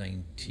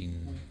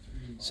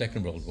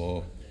Second World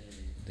War,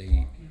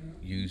 they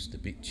used the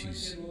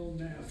beaches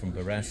from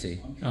Barassi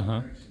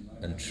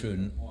and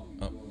Troon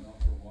up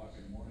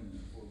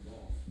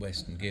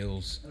Western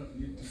Gailes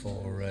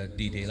for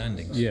D-Day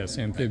landings. Yes,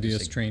 amphibious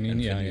Practicing training.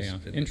 Yeah.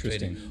 amphibious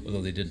Interesting. training,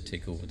 although they didn't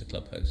take over the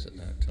clubhouse at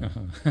that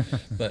time.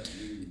 But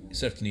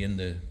certainly in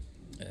the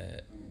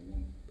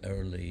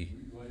early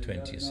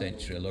 20th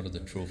century, a lot of the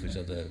trophies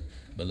are the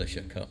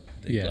Militia Cup,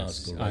 the Yes,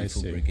 Glasgow I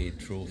Rifle see. Brigade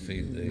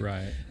Trophy, the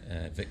Right.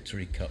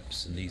 Victory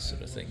Cups, and these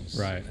sort of things.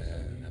 Right.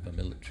 Have a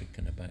military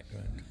kind of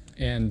background.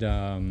 And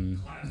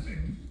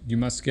you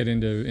must get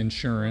into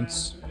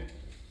insurance.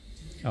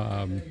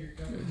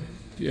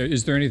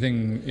 Is there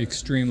anything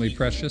extremely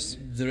precious?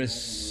 There is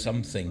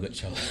something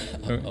which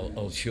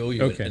I'll show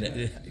you. Okay.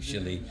 And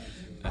actually,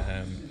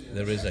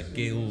 there is a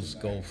Gailes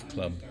Golf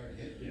Club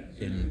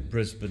in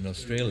Brisbane,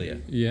 Australia,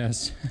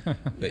 Yes.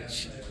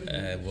 which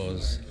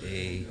was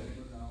I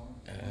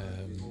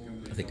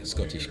think a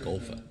Scottish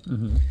golfer.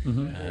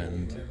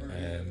 And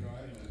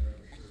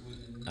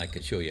I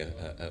could show you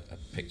a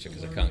picture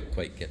because I can't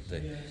quite get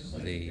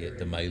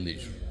the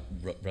mileage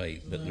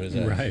right, but there is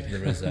a Right.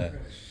 there is a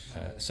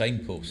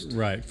signpost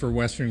Right, for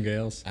Western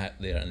Gales. at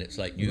there, and it's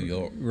like New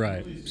York,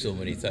 Right. so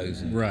many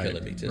thousand Right,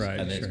 kilometres, right,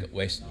 and then sure. it's got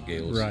Western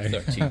Gales, Right.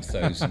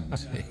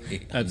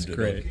 13,800 That's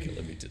great.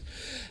 kilometres.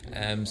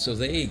 So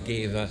they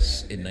gave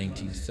us in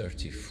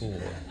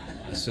 1934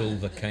 a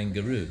silver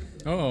kangaroo,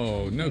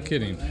 Oh, no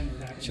kidding.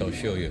 which I'll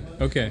show you,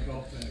 Okay.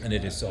 and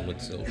it is solid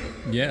silver.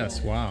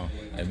 Yes, wow.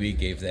 And we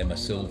gave them a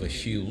silver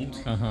shield,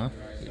 Uh-huh.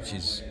 which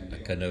is a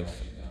kind of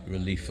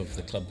relief of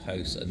the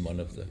clubhouse and one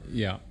of the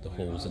Yeah.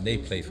 holes, and they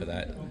play for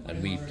that,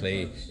 and we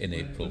play in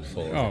April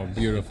for Oh,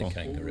 beautiful. the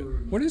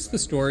kangaroo. What is the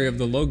story of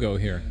the logo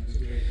here?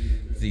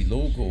 The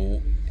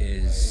logo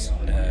is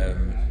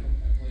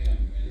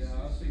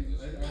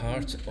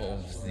part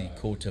of the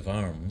coat of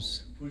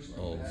arms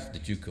of the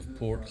Duke of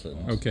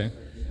Portland. Okay.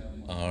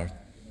 Are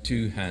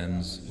two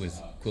hands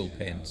with quill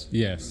pens,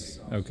 Yes.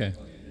 Okay.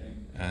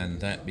 and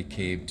that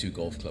became two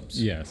golf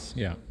clubs. Yes.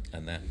 Yeah.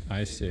 And that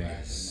I see.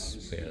 is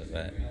where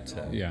that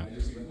Yeah.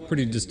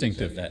 Pretty where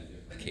distinctive. that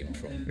came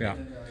from. Yeah.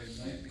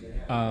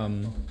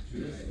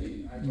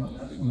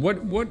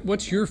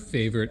 What's your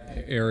favorite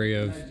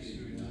area of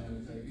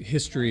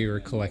history or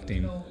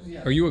collecting?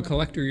 Are you a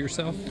collector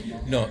yourself?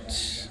 Not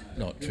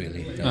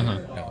really. No, Uh-huh.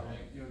 no.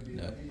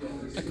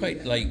 I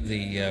quite like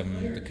the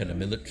kind of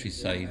military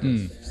side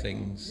of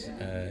things.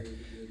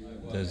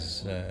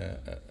 There's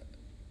a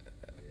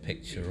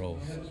picture of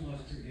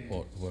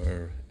what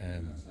were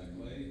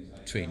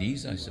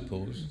trainees, I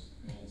suppose,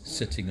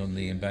 sitting on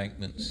the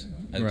embankments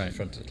out Right. in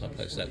front of the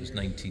clubhouse. That was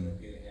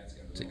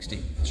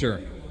 1916. Sure.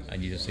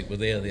 And you just think, well,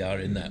 there they are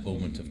in that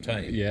moment of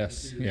time.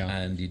 Yes. Yeah.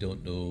 And you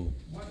don't know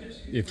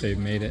If they've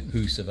made it.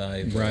 who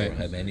survived Right. or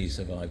how many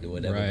survived or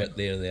whatever, Right. but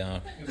there they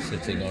are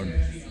sitting on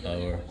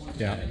our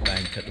Yeah.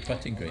 bank at the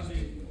putting green.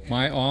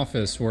 My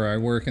office, where I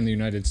work in the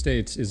United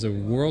States, is a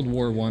World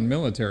War I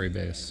military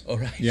base. All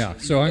right. Yeah,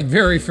 so I'm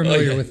very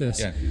familiar yeah, with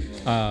this. yeah.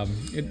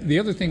 The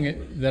other thing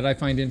that I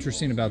find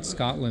interesting about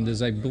Scotland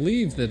is I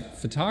believe that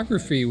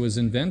photography was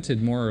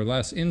invented more or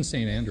less in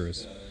St.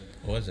 Andrews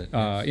Was it?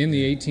 in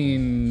the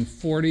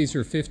 1840s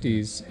or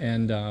 50s,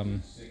 and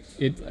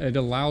it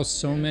allows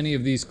so many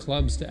of these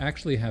clubs to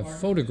actually have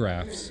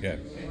photographs Yeah.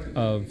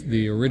 of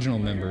the original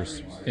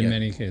members in Yeah.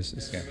 many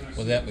cases. Yeah.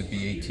 Well, that would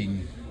be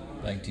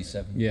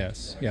 1897.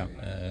 Yes, yeah.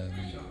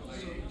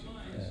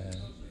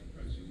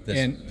 This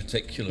And-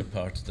 particular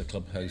part of the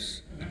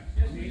clubhouse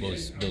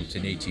was built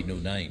in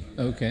 1809,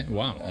 Okay,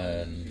 wow.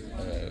 and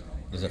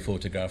there's a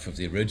photograph of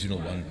the original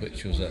one,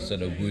 which was a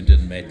sort of wood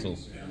and metal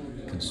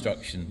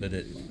construction, but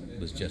it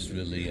was just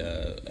really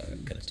a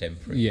kind of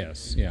temporary.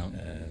 Yes, yeah.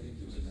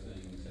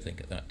 I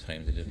think at that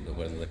time they didn't know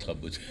whether the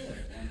club would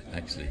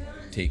actually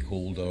take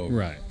hold or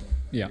Right,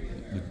 yeah.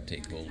 wouldn't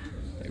take hold.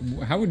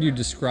 How would you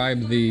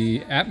describe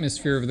the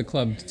atmosphere of the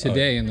club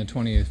today in the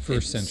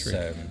 21st It's,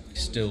 century?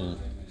 still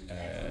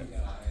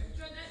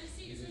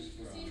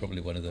probably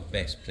one of the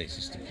best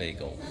places to play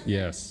golf.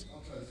 Yes.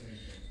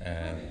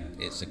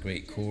 It's a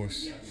great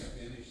course.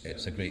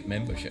 it's a great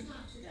membership.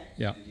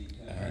 Yeah.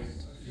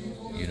 And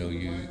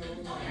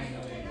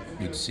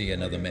you'd see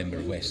another member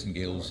of Western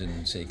Gailes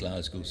in, say,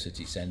 Glasgow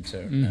city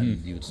centre,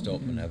 and you would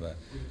stop and have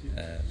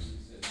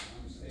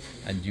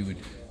and you'd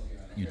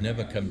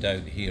never come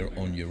down here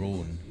on your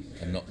own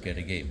and not get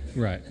a game.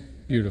 Right.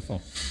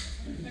 Beautiful.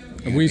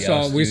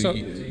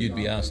 You'd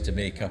be asked to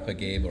make up a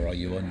game, or are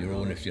you on your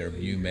own if you're a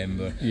new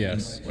member?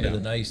 Yes. And one of the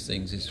nice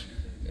things is,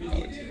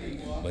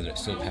 whether it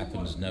still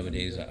happens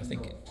nowadays, I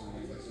think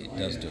it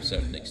does to a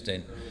certain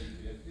extent.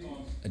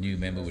 A new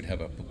member would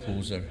have a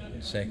proposer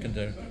and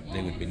seconder.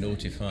 They would be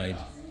notified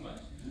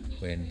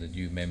when the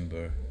new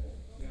member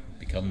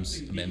becomes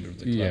a member of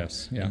the club.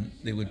 Yes, yeah. And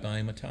they would buy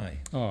him a tie.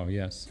 Oh,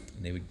 yes.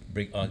 And they would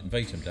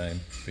invite him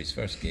down for his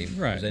first game,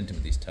 Right. present him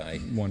with his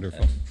tie.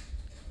 Wonderful. And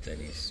then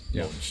he's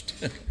Yeah. launched.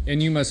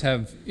 And you must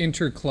have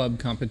inter-club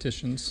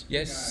competitions.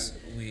 Yes,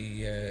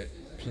 we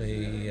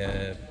play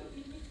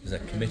there's a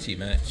committee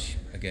match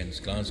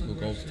against Glasgow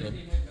Golf Club,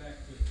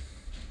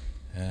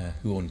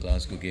 who own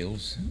Glasgow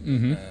Gailes,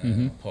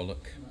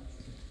 Pollock,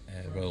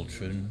 Royal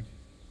Troon.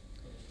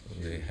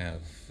 We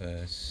have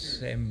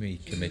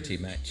semi-committee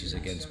matches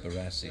against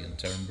Barassi and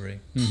Turnberry.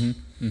 And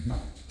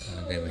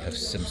then we have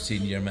some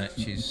senior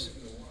matches.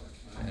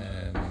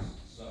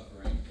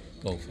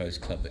 Golf House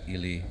Club at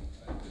Ely,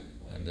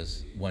 and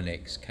there's one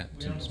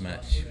ex-captain's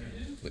match,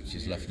 which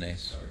is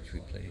Loughness, which we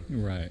play.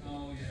 Right.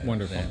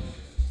 Wonderful. Then,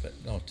 but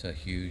not a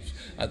huge.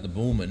 At the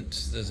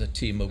moment, there's a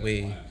team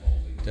away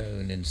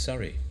down in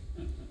Surrey.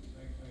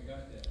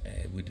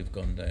 Would have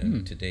gone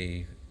down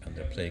today, and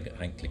they're playing at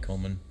Hankley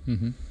Common,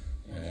 New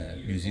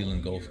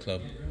Zealand Golf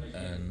Club,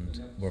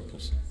 and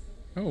Worples.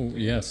 Oh,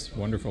 yes.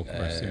 Wonderful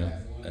course, yeah.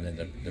 And then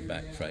they're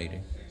back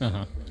Friday.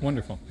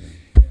 Wonderful.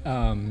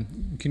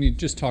 Can you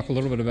just talk a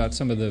little bit about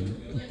some of the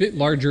bit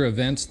larger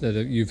events that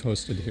you've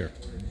hosted here?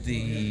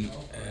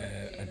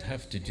 I'd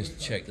have to just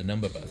check the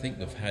number, but I think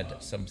we've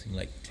had something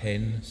like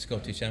 10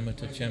 Scottish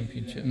Amateur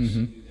Championships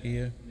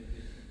here.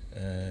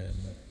 There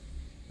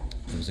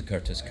was a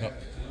Curtis Cup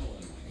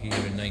here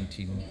in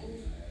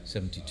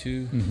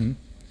 1972.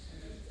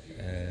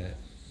 The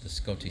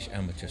Scottish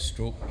Amateur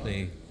Stroke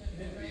Play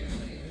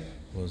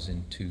was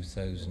in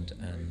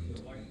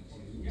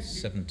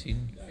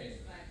 2017.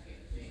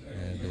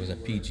 There was a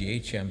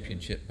PGA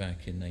Championship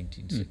back in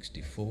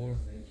 1964,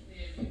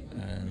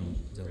 and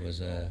there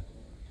was a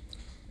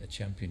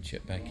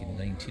championship back in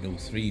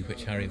 1903,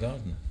 which Harry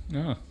Varden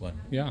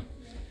won. Yeah.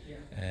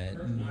 And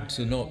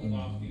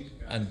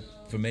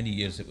for many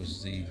years it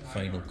was the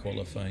final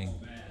qualifying.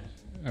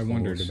 I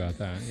wondered about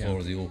that. Yeah.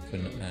 For the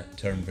Open at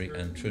Turnberry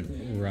and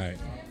Troon. Right.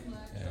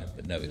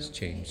 But now it's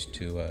changed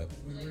to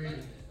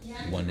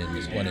one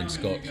in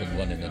Scotland,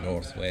 one in the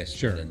northwest,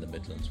 Sure. one in the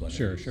Midlands, one.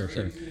 Sure. We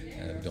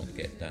don't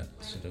get that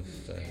sort of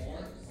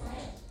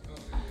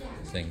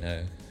thing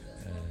now.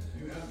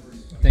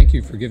 Thank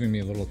you for giving me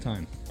a little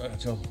time. Not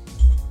at all.